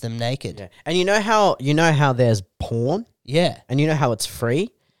photos of them naked. Yeah. And you know how there's porn? Yeah. And you know how it's free?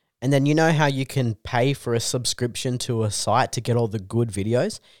 And then you know how you can pay for a subscription to a site to get all the good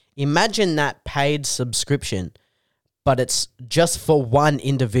videos? Imagine that paid subscription, but it's just for one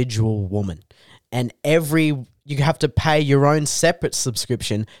individual woman. And you have to pay your own separate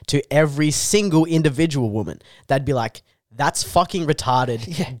subscription to every single individual woman. They'd be like, that's fucking retarded.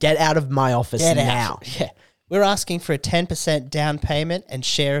 Yeah. Get out of my office now. Yeah. We're asking for a 10% down payment and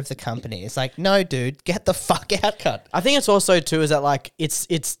share of the company. It's like, no, dude, get the fuck out, cut. I think it's also, too, is that, like, it's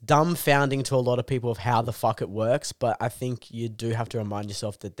dumbfounding to a lot of people of how the fuck it works, but I think you do have to remind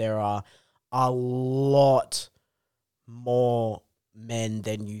yourself that there are a lot more men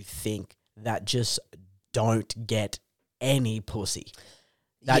than you think that just don't get any pussy.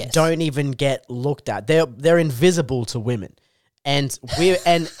 That don't even get looked at. They're invisible to women. And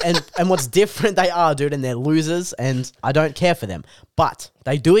and what's different, they are, dude, and they're losers, and I don't care for them. But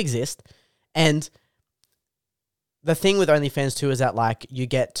they do exist. And the thing with OnlyFans too is that, like, you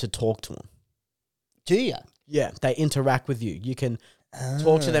get to talk to them. Do you? Yeah, they interact with you. You can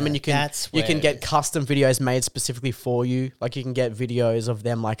talk to them, and you can get custom videos made specifically for you. Like, you can get videos of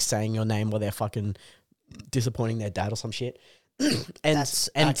them, like, saying your name while they're fucking disappointing their dad or some shit.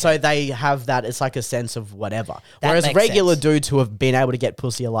 And so they have that, it's like a sense of whatever. Whereas makes regular sense. dudes who have been able to get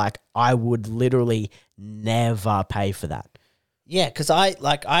pussy are like, I would literally never pay for that. Yeah, because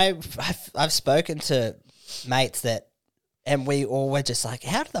I've spoken to mates that, and we all were just like,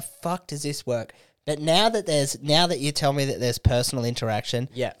 how the fuck does this work? But now that you tell me that there's personal interaction,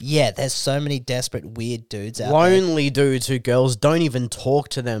 yeah, there's so many desperate weird dudes out there Lonely dudes who girls don't even talk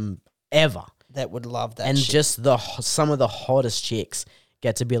to them ever. that would love that. And shit. just some of the hottest chicks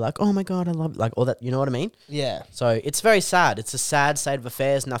get to be like, oh my God, I love, like all that, you know what I mean? yeah, So it's very sad. It's a sad state of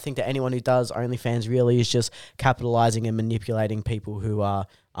affairs. Nothing to anyone who does OnlyFans really is just capitalizing and manipulating people who are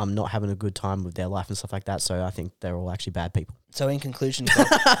not having a good time with their life and stuff like that. So I think they're all actually bad people. So in conclusion,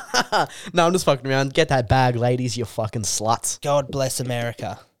 No, I'm just fucking around. Get that bag, ladies, you fucking sluts. God bless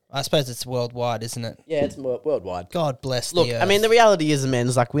America. I suppose it's worldwide, isn't it? Yeah, it's worldwide. God bless Look, the earth. I mean, the reality is, man,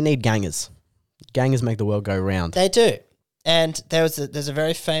 is like we need gangers. Gangers make the world go round. They do. And there's a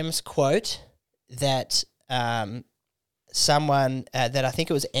very famous quote that someone that I think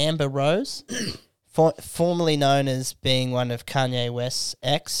it was Amber Rose, formerly known as being one of Kanye West's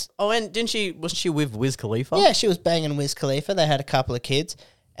ex. Oh, and was she with Wiz Khalifa? Yeah, she was banging Wiz Khalifa. They had a couple of kids.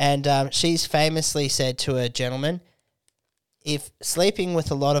 And she's famously said to a gentleman, if sleeping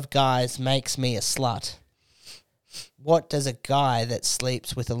with a lot of guys makes me a slut, what does a guy that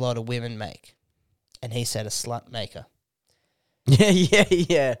sleeps with a lot of women make? And he said a slut maker.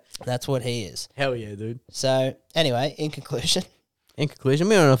 Yeah. That's what he is. Hell yeah, dude. So, anyway, in conclusion, We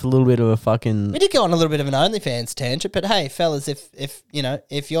went off a little bit of a fucking... we did go on a little bit of an OnlyFans tangent, but hey, fellas, if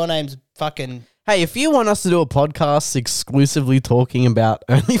your name's fucking... Hey, if you want us to do a podcast exclusively talking about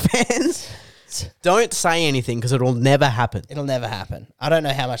OnlyFans, don't say anything because it'll never happen. It'll never happen. I don't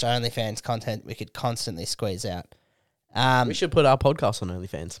know how much OnlyFans content we could constantly squeeze out. We should put our podcast on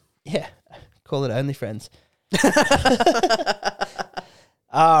OnlyFans. Yeah, call it OnlyFriends.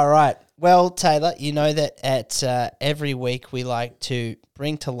 All right. Well, Taylor, you know that at every week we like to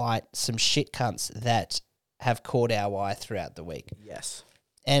bring to light some shit cunts that have caught our eye throughout the week. Yes.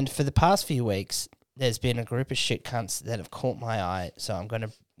 And for the past few weeks, there's been a group of shit cunts that have caught my eye. So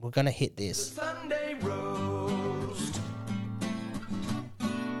we're gonna hit this. Sunday roast.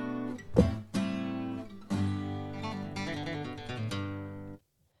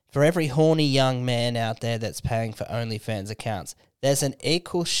 For every horny young man out there that's paying for OnlyFans accounts, there's an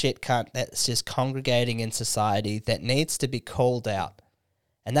equal shit cunt that's just congregating in society that needs to be called out.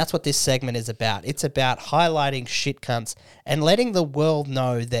 And that's what this segment is about. It's about highlighting shit cunts and letting the world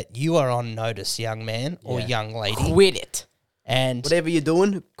know that you are on notice, young man or young lady. Quit it. And Whatever you're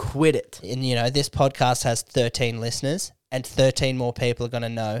doing, quit it. And, this podcast has 13 listeners, and 13 more people are going to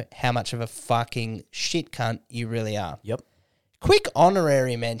know how much of a fucking shit cunt you really are. Yep. Quick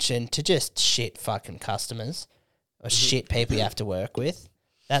honorary mention to just shit fucking customers or shit people you have to work with.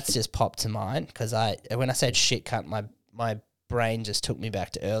 That's just popped to mind because when I said shit cunt, my brain just took me back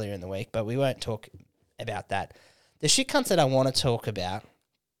to earlier in the week, but we won't talk about that. The shit cunts that I want to talk about,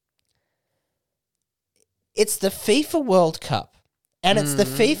 it's the FIFA World Cup. And it's the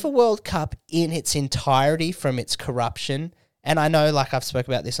FIFA World Cup in its entirety from its corruption. And I know, like I've spoke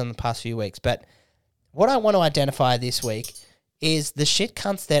about this on the past few weeks, but what I want to identify this week is the shit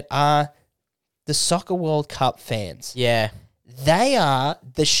cunts that are the Soccer World Cup fans. Yeah. They are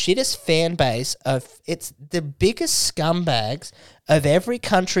the shittest fan base it's the biggest scumbags of every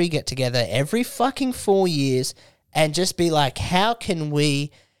country get together every fucking 4 years and just be like, how can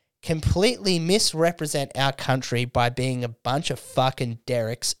we completely misrepresent our country by being a bunch of fucking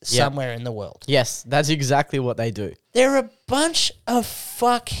derricks somewhere in the world? Yes, that's exactly what they do. They're a bunch of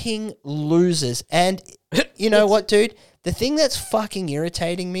fucking losers. And you know what, dude? The thing that's fucking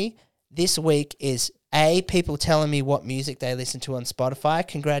irritating me this week is people telling me what music they listen to on Spotify.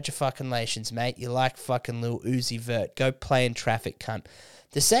 Congratulations, mate. You like fucking Lil Uzi Vert. Go play in traffic, cunt.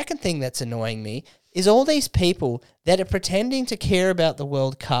 The second thing that's annoying me is all these people that are pretending to care about the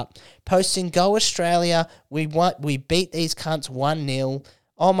World Cup, posting, go Australia, we beat these cunts 1-0.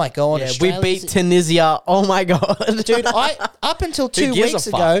 Oh my God. Yeah, we beat Tunisia. Oh my God. Dude, up until 2 weeks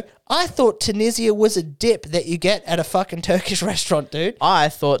ago, I thought Tunisia was a dip that you get at a fucking Turkish restaurant, dude. I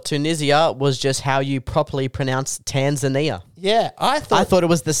thought Tunisia was just how you properly pronounce Tanzania. Yeah, I thought it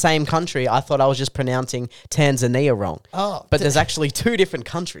was the same country. I thought I was just pronouncing Tanzania wrong. Oh, but there's actually two different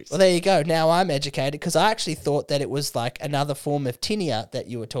countries. Well, there you go. Now I'm educated because I actually thought that it was like another form of tinea that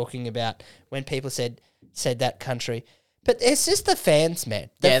you were talking about when people said that country. But it's just the fans,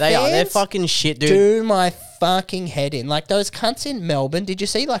 man. They are. They're fucking shit, dude. Do my fucking head in. Like those cunts in Melbourne. Did you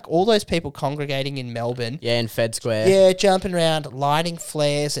see like all those people congregating in Melbourne? Yeah, in Fed Square. Yeah, jumping around, lighting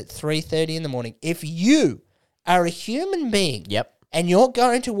flares at 3:30 in the morning. If you are a human being. Yep. And you're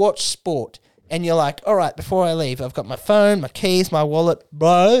going to watch sport, and you're like, all right, before I leave, I've got my phone, my keys, my wallet.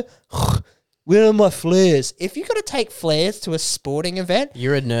 Bro, where are my flares? If you're going to take flares to a sporting event,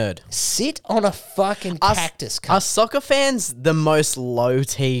 You're a nerd. sit on a fucking cactus. Are soccer fans the most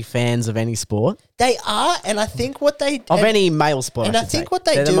low-T fans of any sport? They are, and I think what they... Of any male sport, and I I should think say. what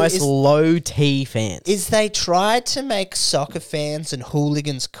they They're do the most is- low-T fans. is they tried to make soccer fans and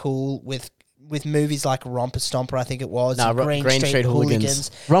hooligans cool with movies like Romper Stomper, I think it was. No, and Green Street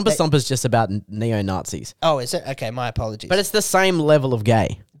Hooligans. Romper Stomper's just about neo-Nazis. Oh, is it? Okay, my apologies. But it's the same level of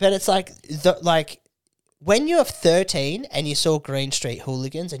gay. But it's like when you're 13 and you saw Green Street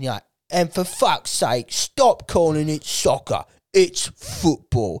Hooligans and you're like, and for fuck's sake, stop calling it soccer. It's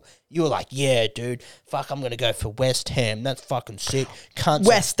football. You were like, yeah, dude, fuck, I'm going to go for West Ham. That's fucking sick.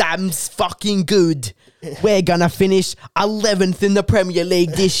 West Ham's fucking good. We're going to finish 11th in the Premier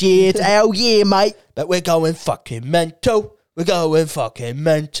League this year. Hell yeah, mate. But we're going fucking mental. We're going fucking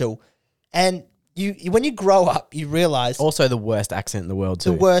mental. And you when you grow up, you realise... Also the worst accent in the world,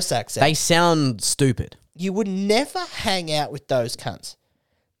 too. The worst accent. They sound stupid. You would never hang out with those cunts.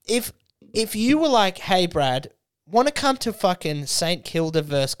 If you were like, hey, Brad, want to come to fucking St Kilda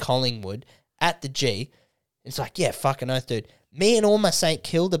versus Collingwood at the G? It's like, yeah, fucking oath, dude. Me and all my St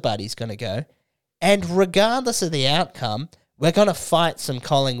Kilda buddies going to go. And regardless of the outcome, we're going to fight some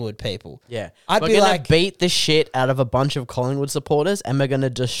Collingwood people. Yeah. I'd we're be going like... to beat the shit out of a bunch of Collingwood supporters and we're going to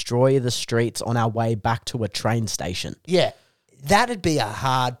destroy the streets on our way back to a train station. Yeah. That'd be a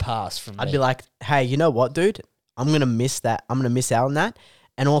hard pass from me. I'd be like, hey, you know what, dude? I'm going to miss that. I'm going to miss out on that.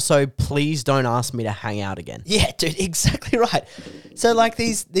 And also, please don't ask me to hang out again. Yeah, dude, exactly right. So, like,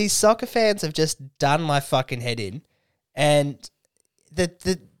 these soccer fans have just done my fucking head in. And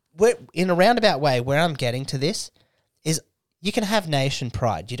we're, in a roundabout way, where I'm getting to this is you can have nation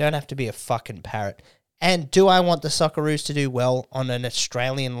pride. You don't have to be a fucking parrot. And do I want the Socceroos to do well on an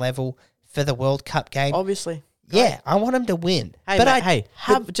Australian level for the World Cup game? Obviously. Yeah, I want them to win. Hey, but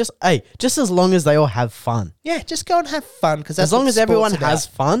mate, just as long as they all have fun. Yeah, just go and have fun because As long as everyone has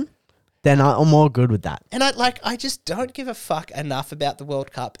fun, then I'm all good with that. And I just don't give a fuck enough about the World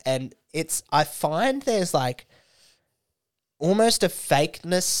Cup. And I find there's like almost a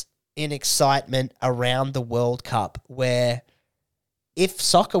fakeness in excitement around the World Cup where if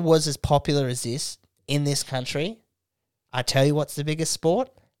soccer was as popular as this in this country, I tell you what's the biggest sport?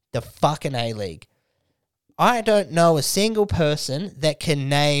 The fucking A-League. I don't know a single person that can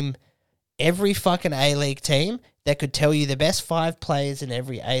name every fucking A-League team that could tell you the best 5 players in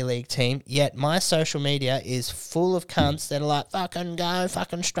every A-League team, yet my social media is full of cunts that are like, fucking go,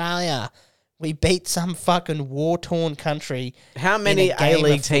 fucking Australia. We beat some fucking war-torn country. How many in a game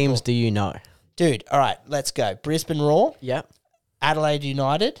A-League of teams football. do you know? Dude, all right, let's go. Brisbane Roar, Yep. Adelaide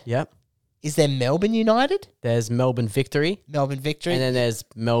United. Yep. Is there Melbourne United? There's Melbourne Victory. Melbourne Victory. And then there's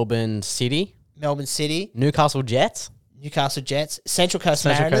Melbourne City. Melbourne City. Newcastle Jets. Newcastle Jets. Central Coast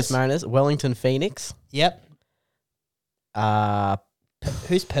Central Mariners. Coast Mariners. Wellington Phoenix. Yep. Uh,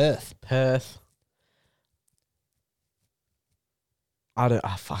 Who's Perth? Perth. I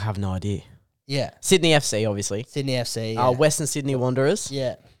have no idea. Yeah. Sydney FC, obviously. Sydney FC. Yeah. Western Sydney Wanderers.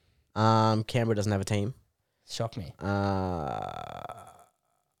 Yeah. Canberra doesn't have a team. Shock me.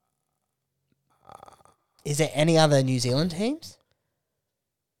 Is there any other New Zealand teams?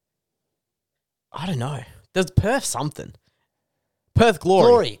 I don't know. There's Perth something. Perth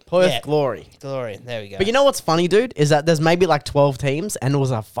Glory. Perth Yeah. Glory. Glory. There we go. But you know what's funny, dude? Is that there's maybe like 12 teams and it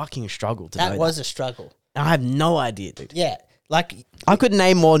was a fucking struggle to know that was a struggle. I have no idea, dude. Yeah. Like, I could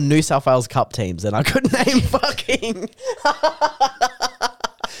name more New South Wales Cup teams than I could name fucking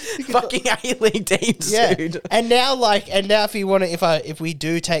fucking A-League teams, yeah. dude. And now if you want to, if we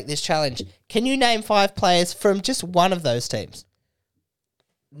do take this challenge, can you name 5 players from just one of those teams?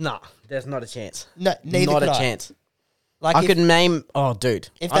 Nah, there's not a chance. No, neither Not could a I. chance. Like I if, could name. Oh, dude.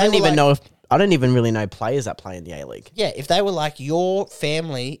 if I they don't were even like- know if I don't even really know players that play in the A-League. Yeah, if they were like, your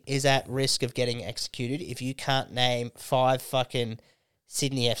family is at risk of getting executed if you can't name 5 fucking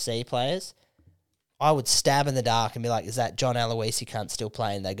Sydney FC players, I would stab in the dark and be like, is that John Aloisi cunt still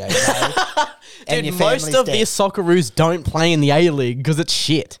playing? They go, no. And Dude, your most family's of dead. the Socceroos don't play in the A-League because it's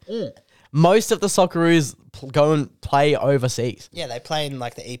shit. Most of the Socceroos go and play overseas. Yeah, they play in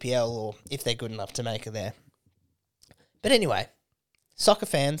like the EPL or if they're good enough to make it there. But anyway, soccer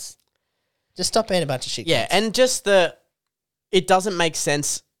fans, just stop being a bunch of shit. Yeah, cunts. and just it doesn't make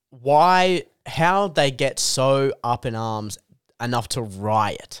sense how they get so up in arms enough to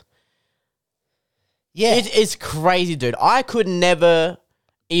riot. yeah, It is crazy, dude. I could never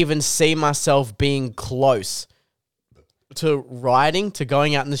even see myself being close riding to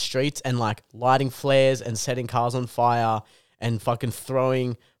going out in the streets and like lighting flares and setting cars on fire and fucking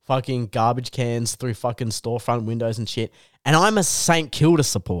throwing fucking garbage cans through fucking storefront windows and shit. And I'm a St Kilda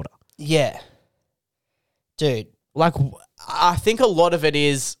supporter. Yeah. Dude. Like, I think a lot of it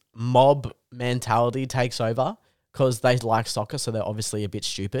is mob mentality takes over because they like soccer, so they're obviously a bit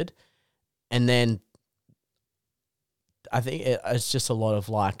stupid. And then I think it's just a lot of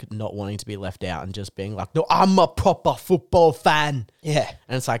like not wanting to be left out and just being like, no, I'm a proper football fan. Yeah.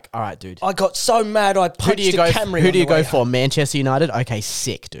 And it's like, all right, dude. I got so mad I punched a Camry. Who do you go for? Manchester United? Okay,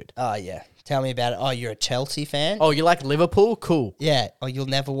 sick, dude. Oh, yeah. Tell me about it. Oh, you're a Chelsea fan? Oh, you like Liverpool? Cool. Yeah. Oh, you'll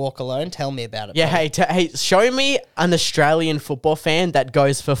never walk alone? Tell me about it. Yeah, hey, show me an Australian football fan that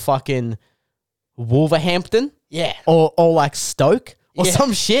goes for fucking Wolverhampton. Yeah. Or like Stoke or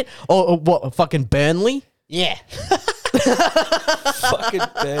some shit. Or what, fucking Burnley? Yeah. Fucking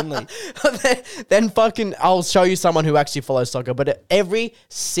Burnley. then fucking, I'll show you someone who actually follows soccer. But every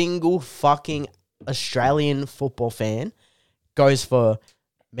single fucking Australian football fan goes for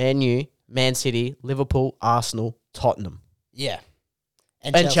Man U, Man City, Liverpool, Arsenal, Tottenham. Yeah.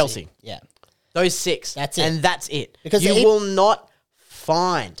 And Chelsea. Yeah. Those 6. That's it. And that's it. Because you will not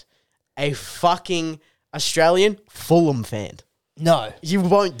find a fucking Australian Fulham fan. No. You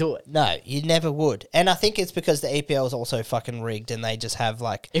won't do it. No, you never would. And I think it's because the EPL is also fucking rigged and they just have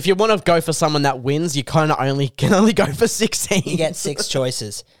like... If you want to go for someone that wins, you kind of can only go for 16. You get 6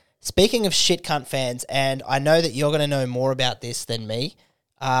 choices. Speaking of shit cunt fans, and I know that you're going to know more about this than me,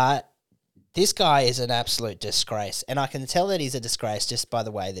 this guy is an absolute disgrace. And I can tell that he's a disgrace just by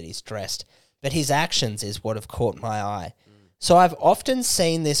the way that he's dressed. But his actions is what have caught my eye. So I've often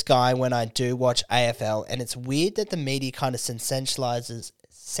seen this guy when I do watch AFL, and it's weird that the media kind of sensationalizes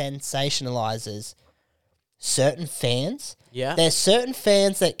certain fans. Yeah. There's certain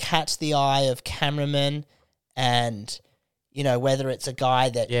fans that catch the eye of cameramen and, you know, whether it's a guy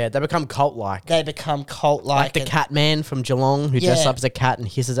that... Yeah, they become cult-like. They become cult-like. Like the cat man from Geelong who dresses up as a cat and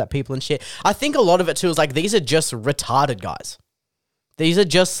hisses at people and shit. I think a lot of it too is like these are just retarded guys. These are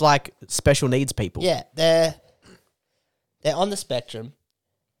just like special needs people. Yeah, they're on the spectrum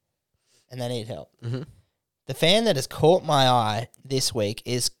and they need help. Mm-hmm. The fan that has caught my eye this week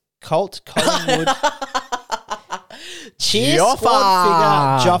is Collingwood cheer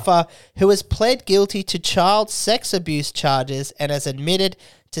squad figure Joffa, who has pled guilty to child sex abuse charges and has admitted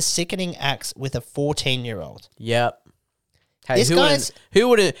to sickening acts with a 14-year-old. Yep. Hey, This guy's... who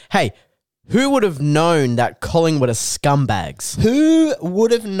would have known that Collingwood are scumbags? Who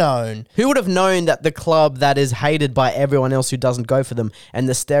would have known? Who would have known that the club that is hated by everyone else who doesn't go for them, and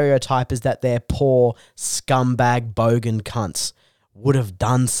the stereotype is that they're poor, scumbag, bogan cunts, would have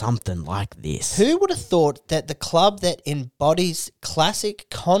done something like this? Who would have thought that the club that embodies classic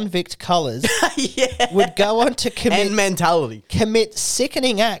convict colours would go on to commit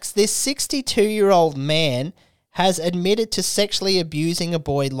sickening acts? This 62-year-old man has admitted to sexually abusing a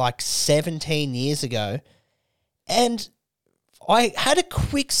boy like 17 years ago. And I had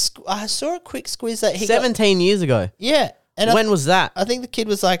I saw a quick squiz that he 17 years ago? Yeah. And when was that? I think the kid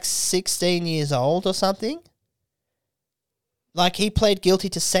was like 16 years old or something. Like he pled guilty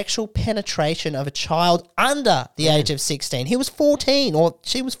to sexual penetration of a child under the age of 16. He was 14 or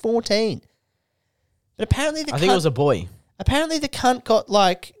she was 14. But apparently I think it was a boy. Apparently the cunt got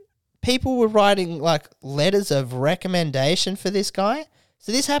like... People were writing, like, letters of recommendation for this guy.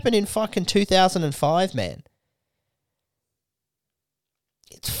 So this happened in fucking 2005, man.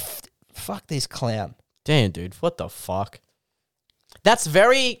 Fuck this clown. Damn, dude. What the fuck? That's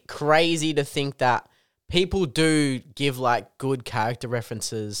very crazy to think that people do give, like, good character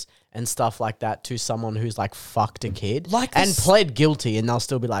references and stuff like that to someone who's, like, fucked a kid. And pled guilty, and they'll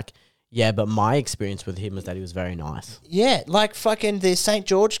still be like, yeah, but my experience with him was that he was very nice. Yeah, like fucking the St.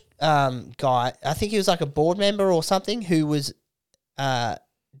 George guy, I think he was like a board member or something who was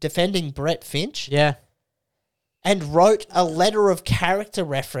defending Brett Finch. Yeah. And wrote a letter of character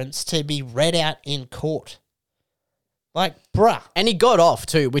reference to be read out in court. Like, bruh. And he got off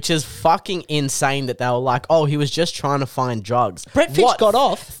too, which is fucking insane that they were like, oh, he was just trying to find drugs. Brett Finch got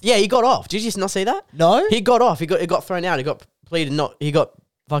off? Yeah, he got off. Did you not see that? No. He got off. He got thrown out. He got pleaded not. He got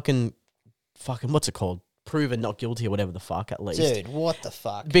fucking what's it called? Proven not guilty or whatever the fuck at least. Dude, what the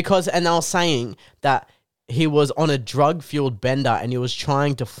fuck? Because, and they were saying that he was on a drug-fueled bender and he was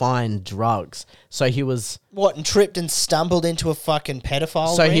trying to find drugs. So he was... What, and tripped and stumbled into a fucking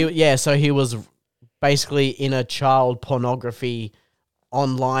pedophile ring? So he was basically in a child pornography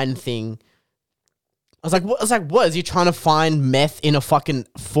online thing. I was like, what? Is he trying to find meth in a fucking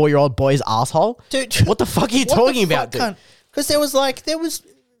 4-year-old boy's asshole? Dude. What the fuck are you talking about, dude? Because there was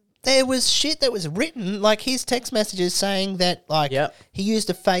there was shit that was written, like his text messages saying that, like, he used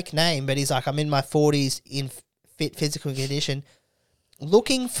a fake name, but he's like, I'm in my 40s in fit physical condition,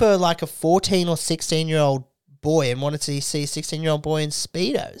 looking for like a 14 or 16-year-old boy and wanted to see a 16-year-old boy in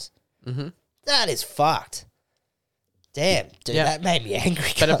Speedos. Mm-hmm. That is fucked. Damn, dude, that made me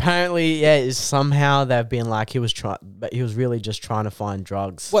angry. But apparently, somehow they've been like, he was really just trying to find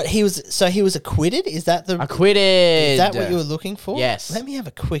drugs. What, he was acquitted? Is that the... Acquitted! Is that what you were looking for? Yes. Let me have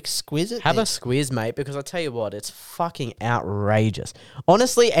a quick squiz at Have a squiz, mate, because I tell you what, it's fucking outrageous.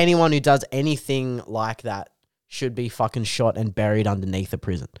 Honestly, anyone who does anything like that should be fucking shot and buried underneath a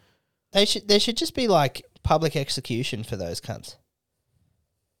prison. There should just be, like, public execution for those cunts.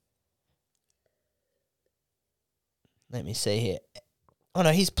 Let me see here. Oh,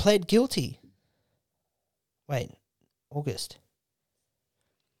 no, he's pled guilty. Wait, August.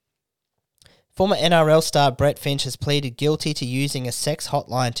 Former NRL star Brett Finch has pleaded guilty to using a sex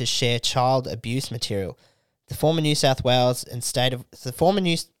hotline to share child abuse material. The former New South Wales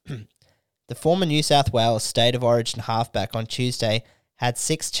state of origin halfback on Tuesday had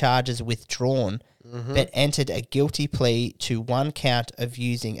 6 charges withdrawn, but entered a guilty plea to 1 count of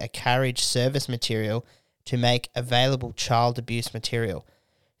using a carriage service material to make available child abuse material.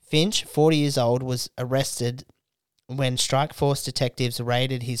 Finch, 40 years old, was arrested when Strike Force detectives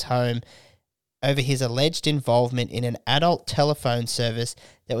raided his home over his alleged involvement in an adult telephone service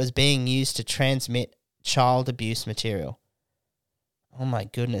that was being used to transmit child abuse material. Oh my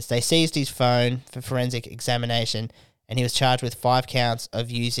goodness. They seized his phone for forensic examination, and he was charged with 5 counts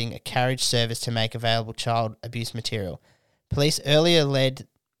of using a carriage service to make available child abuse material. Police earlier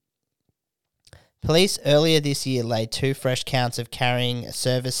this year laid 2 fresh counts of carrying a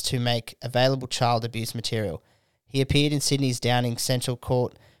service to make available child abuse material. He appeared in Sydney's Downing Central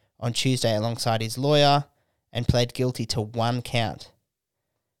Court on Tuesday alongside his lawyer and pled guilty to 1 count.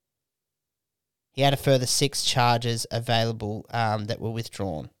 He had a further 6 charges available that were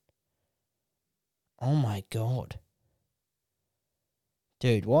withdrawn. Oh my God.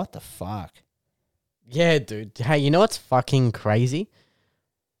 Dude, what the fuck? Yeah, dude. Hey, you know what's fucking crazy?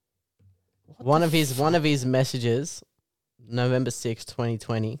 One of his messages, November 6th,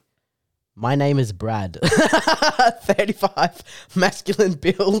 2020. My name is Brad. 35, masculine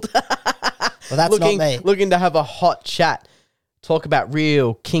build. Well, that's not me. Looking to have a hot chat. Talk about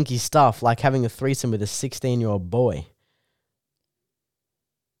real kinky stuff, like having a threesome with a 16-year-old boy.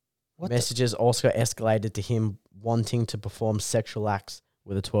 Messages also escalated to him wanting to perform sexual acts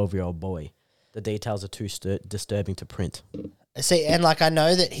with a 12-year-old boy. The details are too disturbing to print. See, and like I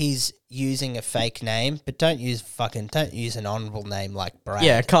know that he's using a fake name, but don't use an honourable name like Brad.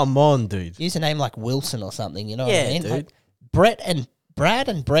 Yeah, come on, dude. Use a name like Wilson or something, you know what I mean? Dude. Like Brad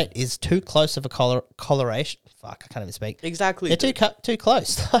and Brett is too close of a coloration. Fuck, I can't even speak. Exactly. They're too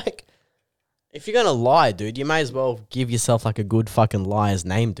close. Like, if you're gonna lie, dude, you may as well give yourself like a good fucking liar's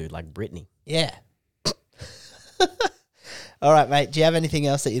name, dude, like Brittany. Yeah. All right, mate. Do you have anything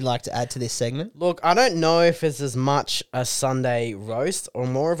else that you'd like to add to this segment? Look, I don't know if it's as much a Sunday roast or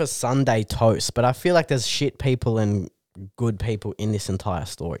more of a Sunday toast, but I feel like there's shit people and good people in this entire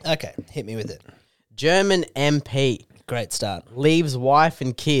story. Okay, hit me with it. German MP. Great start. Leaves wife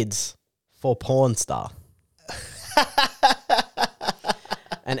and kids for porn star.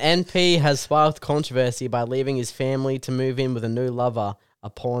 An MP has sparked controversy by leaving his family to move in with a new lover, a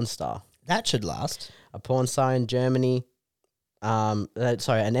porn star. That should last. A porn star in Germany... an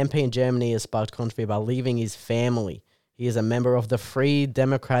MP in Germany has sparked controversy by leaving his family. He is a member of the Free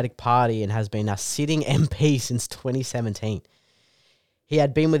Democratic Party and has been a sitting MP since 2017. He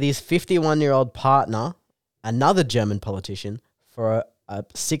had been with his 51-year-old partner, another German politician, for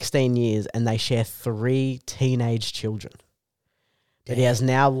 16 years, and they share 3 teenage children. But he has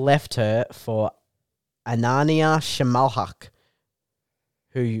now left her for Anania Schemalhak,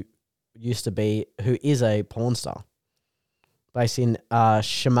 who is a porn star. Based in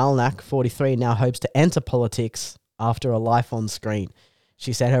Schemalnak, 43, now hopes to enter politics after a life on screen.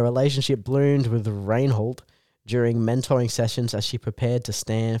 She said her relationship bloomed with Reinhold during mentoring sessions as she prepared to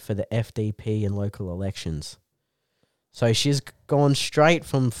stand for the FDP in local elections. So she's gone straight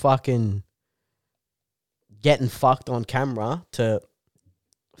from fucking getting fucked on camera to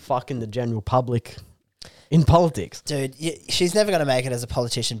fucking the general public in politics. Dude, she's never going to make it as a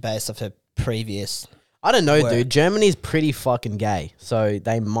politician based off her previous... I don't know, dude. Germany's pretty fucking gay, so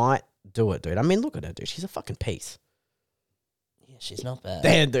they might do it, dude. I mean, look at her, dude. She's a fucking piece. Yeah, she's not bad.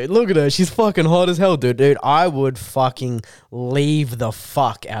 Damn, dude. Look at her. She's fucking hot as hell, dude. Dude, I would fucking leave the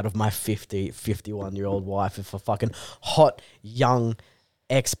fuck out of my 51-year-old wife if a fucking hot, young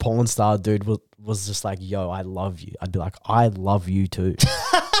ex-porn star dude was just like, yo, I love you. I'd be like, I love you too.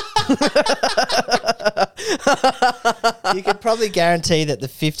 You could probably guarantee that the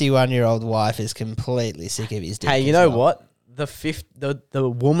 51-year-old wife is completely sick of his dick. Hey, you know what? The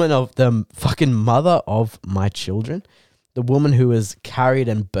woman of the fucking mother of my children, the woman who has carried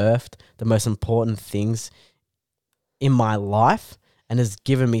and birthed the most important things in my life and has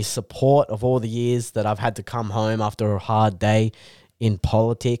given me support of all the years that I've had to come home after a hard day in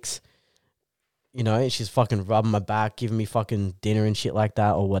politics. You know, she's fucking rubbing my back, giving me fucking dinner and shit like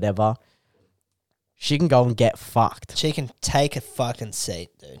that or whatever. She can go and get fucked. She can take a fucking seat,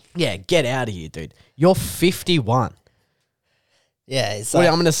 dude. Yeah, get out of here, dude. You're 51. Yeah, it's Well, like,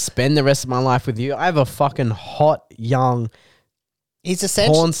 I'm going to spend the rest of my life with you. I have a fucking hot, young he's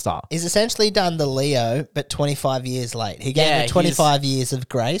essentially porn star. He's essentially done the Leo, but 25 years late. He gave Yeah, her 25 years of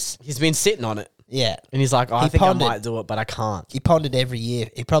grace. He's been sitting on it. Yeah. And he's like, I He think pondered. I might do it, but I can't. He pondered every year.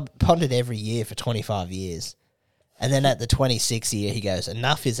 He pondered every year for 25 years. And then at the 26th year, he goes,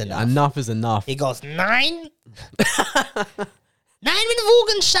 enough is enough. Enough is enough. He goes, nein. Nein, mit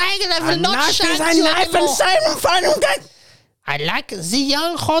Wogen zeigen, I will not shag you anymore. I like the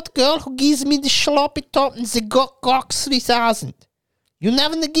young hot girl who gives me the sloppy top and the gok 3000. You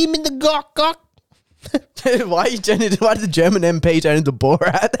never give me the gok. Dude, why did the German MP turn into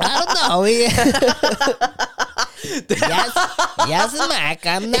Borat? I don't know. Yes, Mac.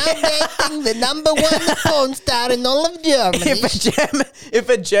 I'm now dating the number one porn star in all of Germany. If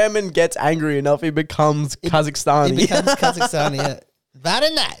a German gets angry enough, he becomes Kazakhstani. He becomes Kazakhstani. Yeah. Very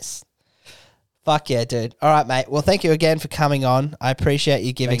nice. Fuck yeah, dude. All right, mate. Well, thank you again for coming on. I appreciate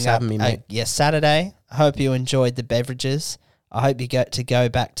you giving Thanks for up having me, mate. your Saturday. I hope you enjoyed the beverages. I hope you get to go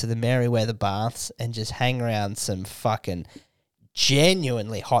back to the Merriweather Baths and just hang around some fucking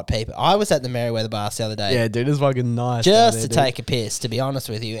genuinely hot people. I was at the Merriweather Baths the other day. Yeah, dude, it's fucking nice. Just to take a piss, to be honest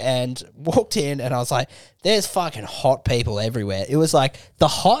with you, and walked in and I was like, there's fucking hot people everywhere. It was like the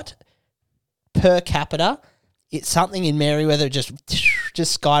hot per capita, it's something in Merriweather just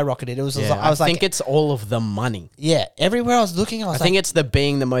skyrocketed. It was I think it's all of the money. yeah, everywhere I was looking, I think it's the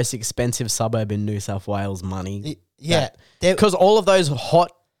being the most expensive suburb in New South Wales money. yeah. Because all of those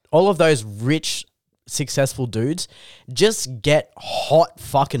rich, successful dudes just get hot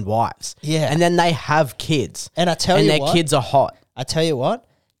fucking wives. Yeah. And then they have kids. And I tell you their what, kids are hot. I tell you what,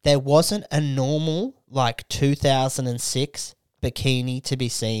 there wasn't a normal, like, 2006 bikini to be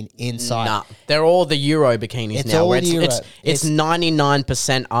seen inside. Nah, they're all the Euro bikinis It's now. all Where Euro. it's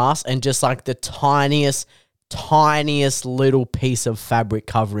 99% ass and just like the tiniest little piece of fabric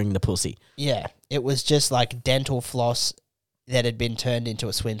covering the pussy. Yeah, it was just like dental floss that had been turned into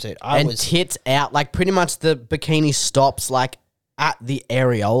a swimsuit. Tits out. Like pretty much the bikini stops like at the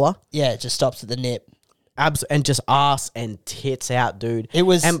areola. Yeah, it just stops at the nip. And just ass and tits out, dude. It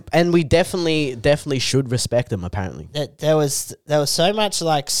was, and we definitely should respect them. Apparently, there was so much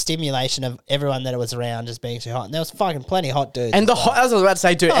like stimulation of everyone that was around just being so hot, and there was fucking plenty of hot dudes. and as I was about to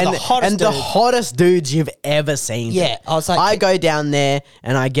say, dude, Oh, the hottest dudes you've ever seen. Yeah, dude. I was like, I go down there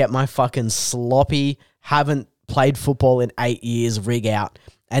and I get my fucking sloppy, haven't played football in 8 years rig out.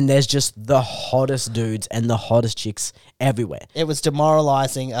 And there's just the hottest dudes and the hottest chicks everywhere. It was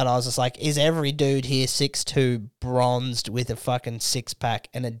demoralizing, and I was just like, is every dude here 6'2", bronzed with a fucking six-pack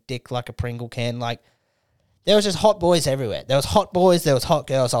and a dick like a Pringle can? Like, there was just hot boys everywhere. There was hot boys, there was hot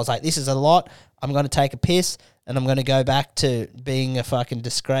girls. I was like, this is a lot. I'm going to take a piss, and I'm going to go back to being a fucking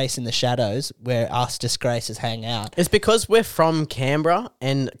disgrace in the shadows where us disgraces hang out. It's because we're from Canberra,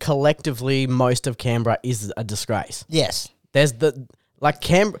 and collectively most of Canberra is a disgrace. Yes. There's the... Like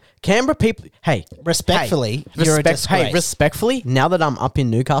Canberra people, hey, Respectfully, you're a disgrace. Hey, respectfully, now that I'm up in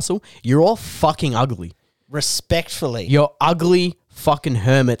Newcastle, you're all fucking ugly. Respectfully. You're ugly fucking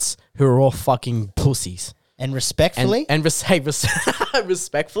hermits who are all fucking pussies. And respectfully.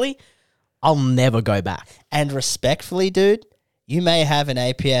 Respectfully, I'll never go back. And respectfully, dude, you may have an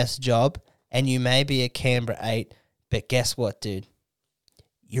APS job and you may be a Canberra 8, but guess what, dude?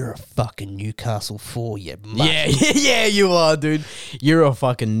 You're a fucking Newcastle 4, you mutt. Yeah, you are, dude. You're a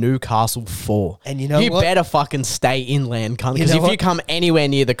fucking Newcastle 4. And you know you what? better fucking stay inland, cunt. Because know if what? you come anywhere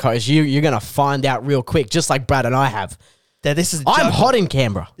near the coast, you're going to find out real quick, just like Brad and I have. That this is I'm hot in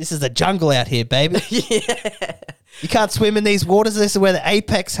Canberra. This is the jungle out here, baby. Yeah. You can't swim in these waters. This is where the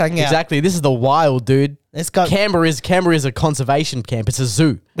apex hang out. Exactly. This is the wild, dude. Let's go. Canberra is a conservation camp. It's a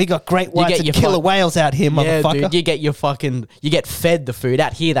zoo. We got great whites and your killer whales out here, motherfucker. Yeah, dude. You get fed the food.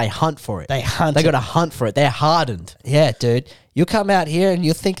 Out here, they hunt for it. They hunt They it. got to hunt for it. They're hardened. Yeah, dude. You'll come out here and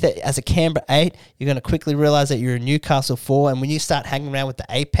you'll think that as a Canberra 8, you're going to quickly realize that you're a Newcastle 4. And when you start hanging around with the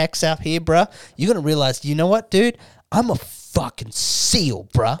apex out here, bruh, you're going to realize, you know what, dude? I'm a fucking seal,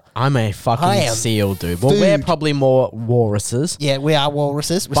 bruh. I'm a I fucking am seal, dude. Well, we're food. probably more walruses. Yeah, we are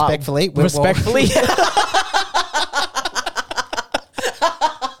walruses, respectfully. We're Respectfully.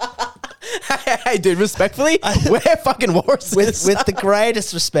 Hey, dude, respectfully, we're fucking walruses. with the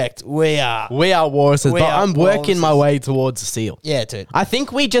greatest respect, we are. We are walruses, We but are I'm working my walruses. way towards a seal. Yeah, dude. I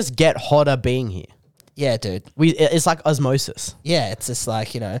think we just get hotter being here. Yeah, dude. It's like osmosis. Yeah, it's just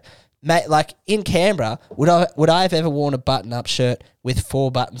like, mate, like in Canberra, would I have ever worn a button-up shirt with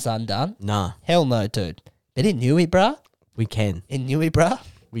 4 buttons undone? Nah, Hell no, dude. But in Newey, bruh. we can. In Newey, bruh.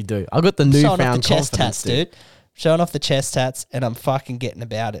 We do. I got the Showing newfound off the chest confidence, tats, dude. Showing off the chest tats, and I'm fucking getting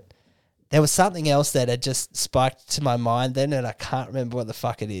about it. There was something else that had just spiked to my mind then, and I can't remember what the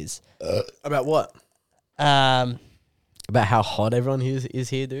fuck it is. About what? Um, About how hot everyone is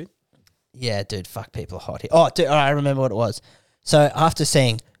here, dude? yeah, dude, fuck, people are hot here. Oh, dude, I remember what it was. So after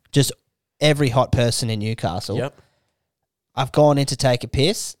seeing just every hot person in Newcastle, Yep. I've gone in to take a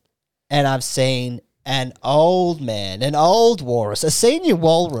piss, and I've seen an old man, an old walrus, a senior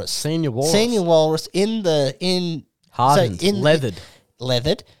walrus, Senior walrus. Hardened,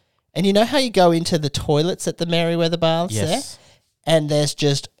 leathered. And you know how you go into the toilets at the Merriweather Baths Yes. there? And there's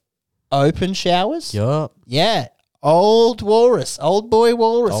just open showers? Yup. Yeah. Old walrus, old boy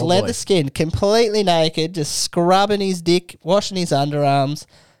walrus, Old leather boy. skin, completely naked, just scrubbing his dick, washing his underarms.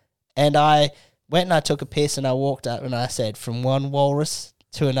 And I went and I took a piss and I walked up and I said, from one walrus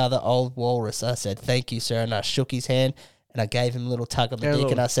to another old walrus, I said, thank you, sir. And I shook his hand and I gave him a little tug on the Yeah, a dick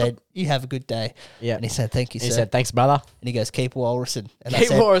little- and I said, you have a good day. Yeah. And he said, thank you, He sir. said, thanks, brother. And he goes, keep walrusing. And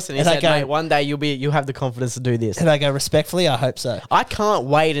Keep walrusing. He and I said, go, mate, one day you'll have the confidence to do this. and I go, respectfully, I hope so. I can't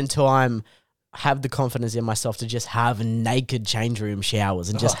wait until have the confidence in myself to just have naked change room showers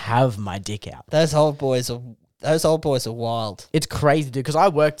and just have my dick out. Those old boys are wild. It's crazy, dude, because I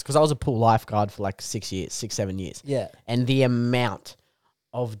was a pool lifeguard for like 6, 7 years. Yeah. And the amount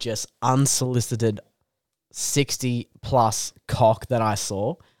of just unsolicited 60 plus cock that I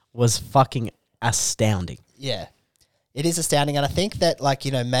saw was fucking astounding. Yeah. It is astounding. And I think that, like,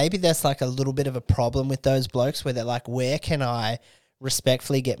 maybe there's like a little bit of a problem with those blokes where they're like, where can I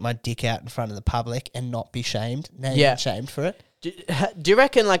respectfully get my dick out in front of the public and not be shamed? Now Yeah. you're shamed for it. Do you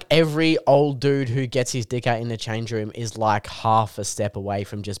reckon like every old dude who gets his dick out in the change room is like half a step away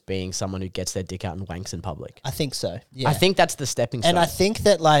from just being someone who gets their dick out and wanks in public? I think so. Yeah. I think that's the stepping stone. And I think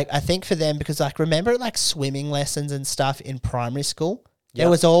that, like, for them, because, like, remember, like, swimming lessons and stuff in primary school? There Yep.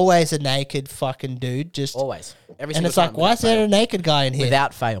 was always a naked fucking dude just... Always. Every and single it's like, time why is without there fail. a naked guy in here?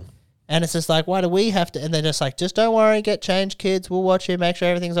 Without fail. And it's just like, why do we have to... And they're just like, just don't worry, get changed, kids. We'll watch you, make sure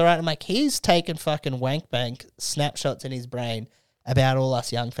everything's all right. I'm like, he's taking fucking wank bank snapshots in his brain about all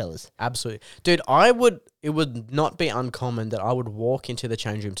us young fellas. Absolutely. Dude, it would not be uncommon that I would walk into the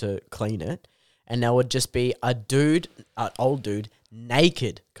change room to clean it and there would just be an old dude,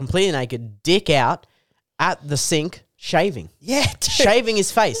 naked, completely naked, dick out at the sink, shaving. Yeah, dude. Shaving his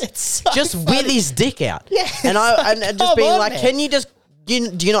face. It's so just funny. with his dick out. Yeah, And just come being on, like, man. can you just... Do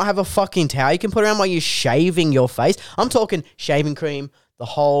you not have a fucking towel you can put around while you're shaving your face? I'm talking shaving cream, the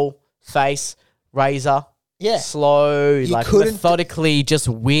whole face, razor, Yeah. slow, You like couldn't- methodically, just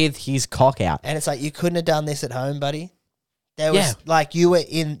with his cock out. And it's like, you couldn't have done this at home, buddy. There was, Yeah. like, you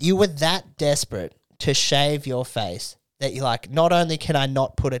were that desperate to shave your face that you're like, not only can I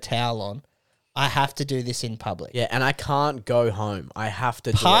not put a towel on, I have to do this in public. Yeah, and I can't go home. I have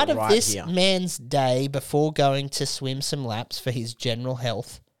to Part do it of right this here. man's day before going to swim some laps for his general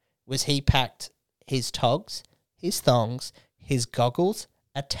health was he packed his togs, his thongs, his goggles,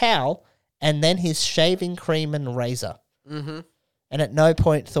 a towel, and then his shaving cream and razor. Mm-hmm. And at no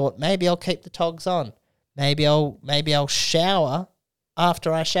point thought, maybe I'll keep the togs on. Maybe I'll shower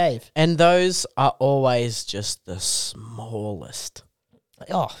after I shave. And those are always just the smallest.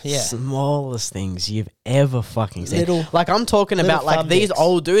 Oh, yeah. Smallest things you've ever fucking seen. Little- like I'm talking little about like thumb these dicks.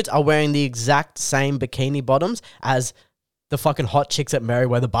 old dudes are wearing the exact same bikini bottoms as the fucking hot chicks at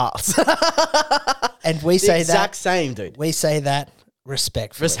Merriweather Baths. And we The say exact that. same, dude. We say that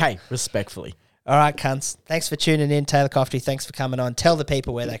respectfully. Respectfully. All right, cunts. Thanks for tuning in, Taylor Coughtrie. Thanks for coming on. Tell the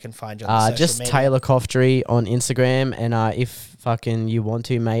people where they can find you on the social Just media. Taylor Coughtrie on Instagram, and if fucking you want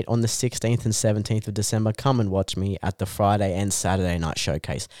to, mate, on the 16th and 17th of December, come and watch me at the Friday and Saturday night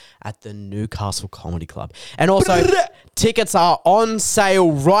showcase at the Newcastle Comedy Club. And also, tickets are on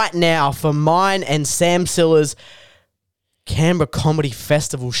sale right now for mine and Sam Silla's Canberra Comedy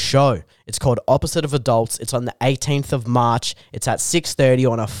Festival show. It's called Opposite of Adults. It's on the 18th of March. It's at 6:30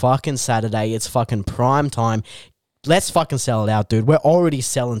 on a fucking Saturday. It's fucking prime time. let's fucking sell it out, dude. We're already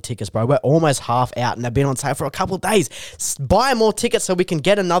selling tickets, bro. We're almost half out and they've been on sale for a couple of days. Buy more tickets so we can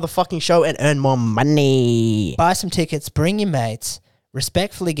get another fucking show and earn more money. Buy some tickets, bring your mates,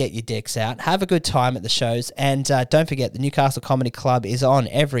 respectfully get your dicks out, have a good time at the shows, and don't forget the Newcastle Comedy Club is on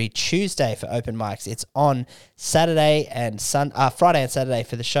every Tuesday for open mics. It's on Friday and Saturday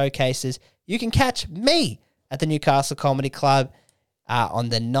for the showcases. You can catch me at the Newcastle Comedy Club on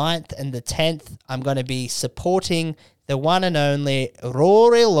the 9th and the 10th. I'm going to be supporting the one and only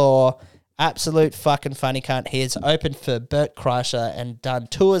Rory Law, absolute fucking funny cunt. He has opened for Bert Kreischer and done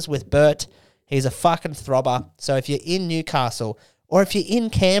tours with Bert. He's a fucking throbber. So if you're in Newcastle, or if you're in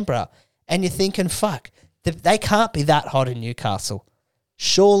Canberra and you're thinking, fuck, they can't be that hot in Newcastle.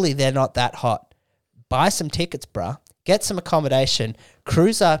 Surely they're not that hot. Buy some tickets, bruh. Get some accommodation.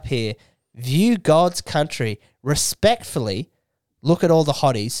 Cruise up here. View God's country. Respectfully, look at all the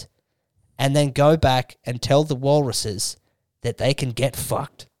hotties. And then go back and tell the walruses that they can get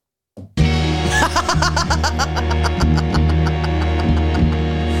fucked.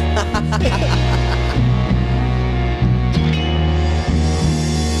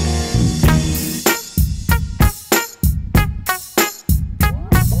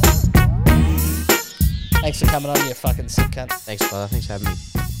 Thanks for coming on, you fucking sick cunt. Thanks, brother. Thanks for having me.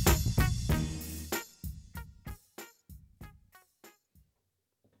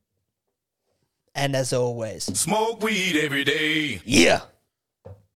 And as always, Smoke weed every day. yeah.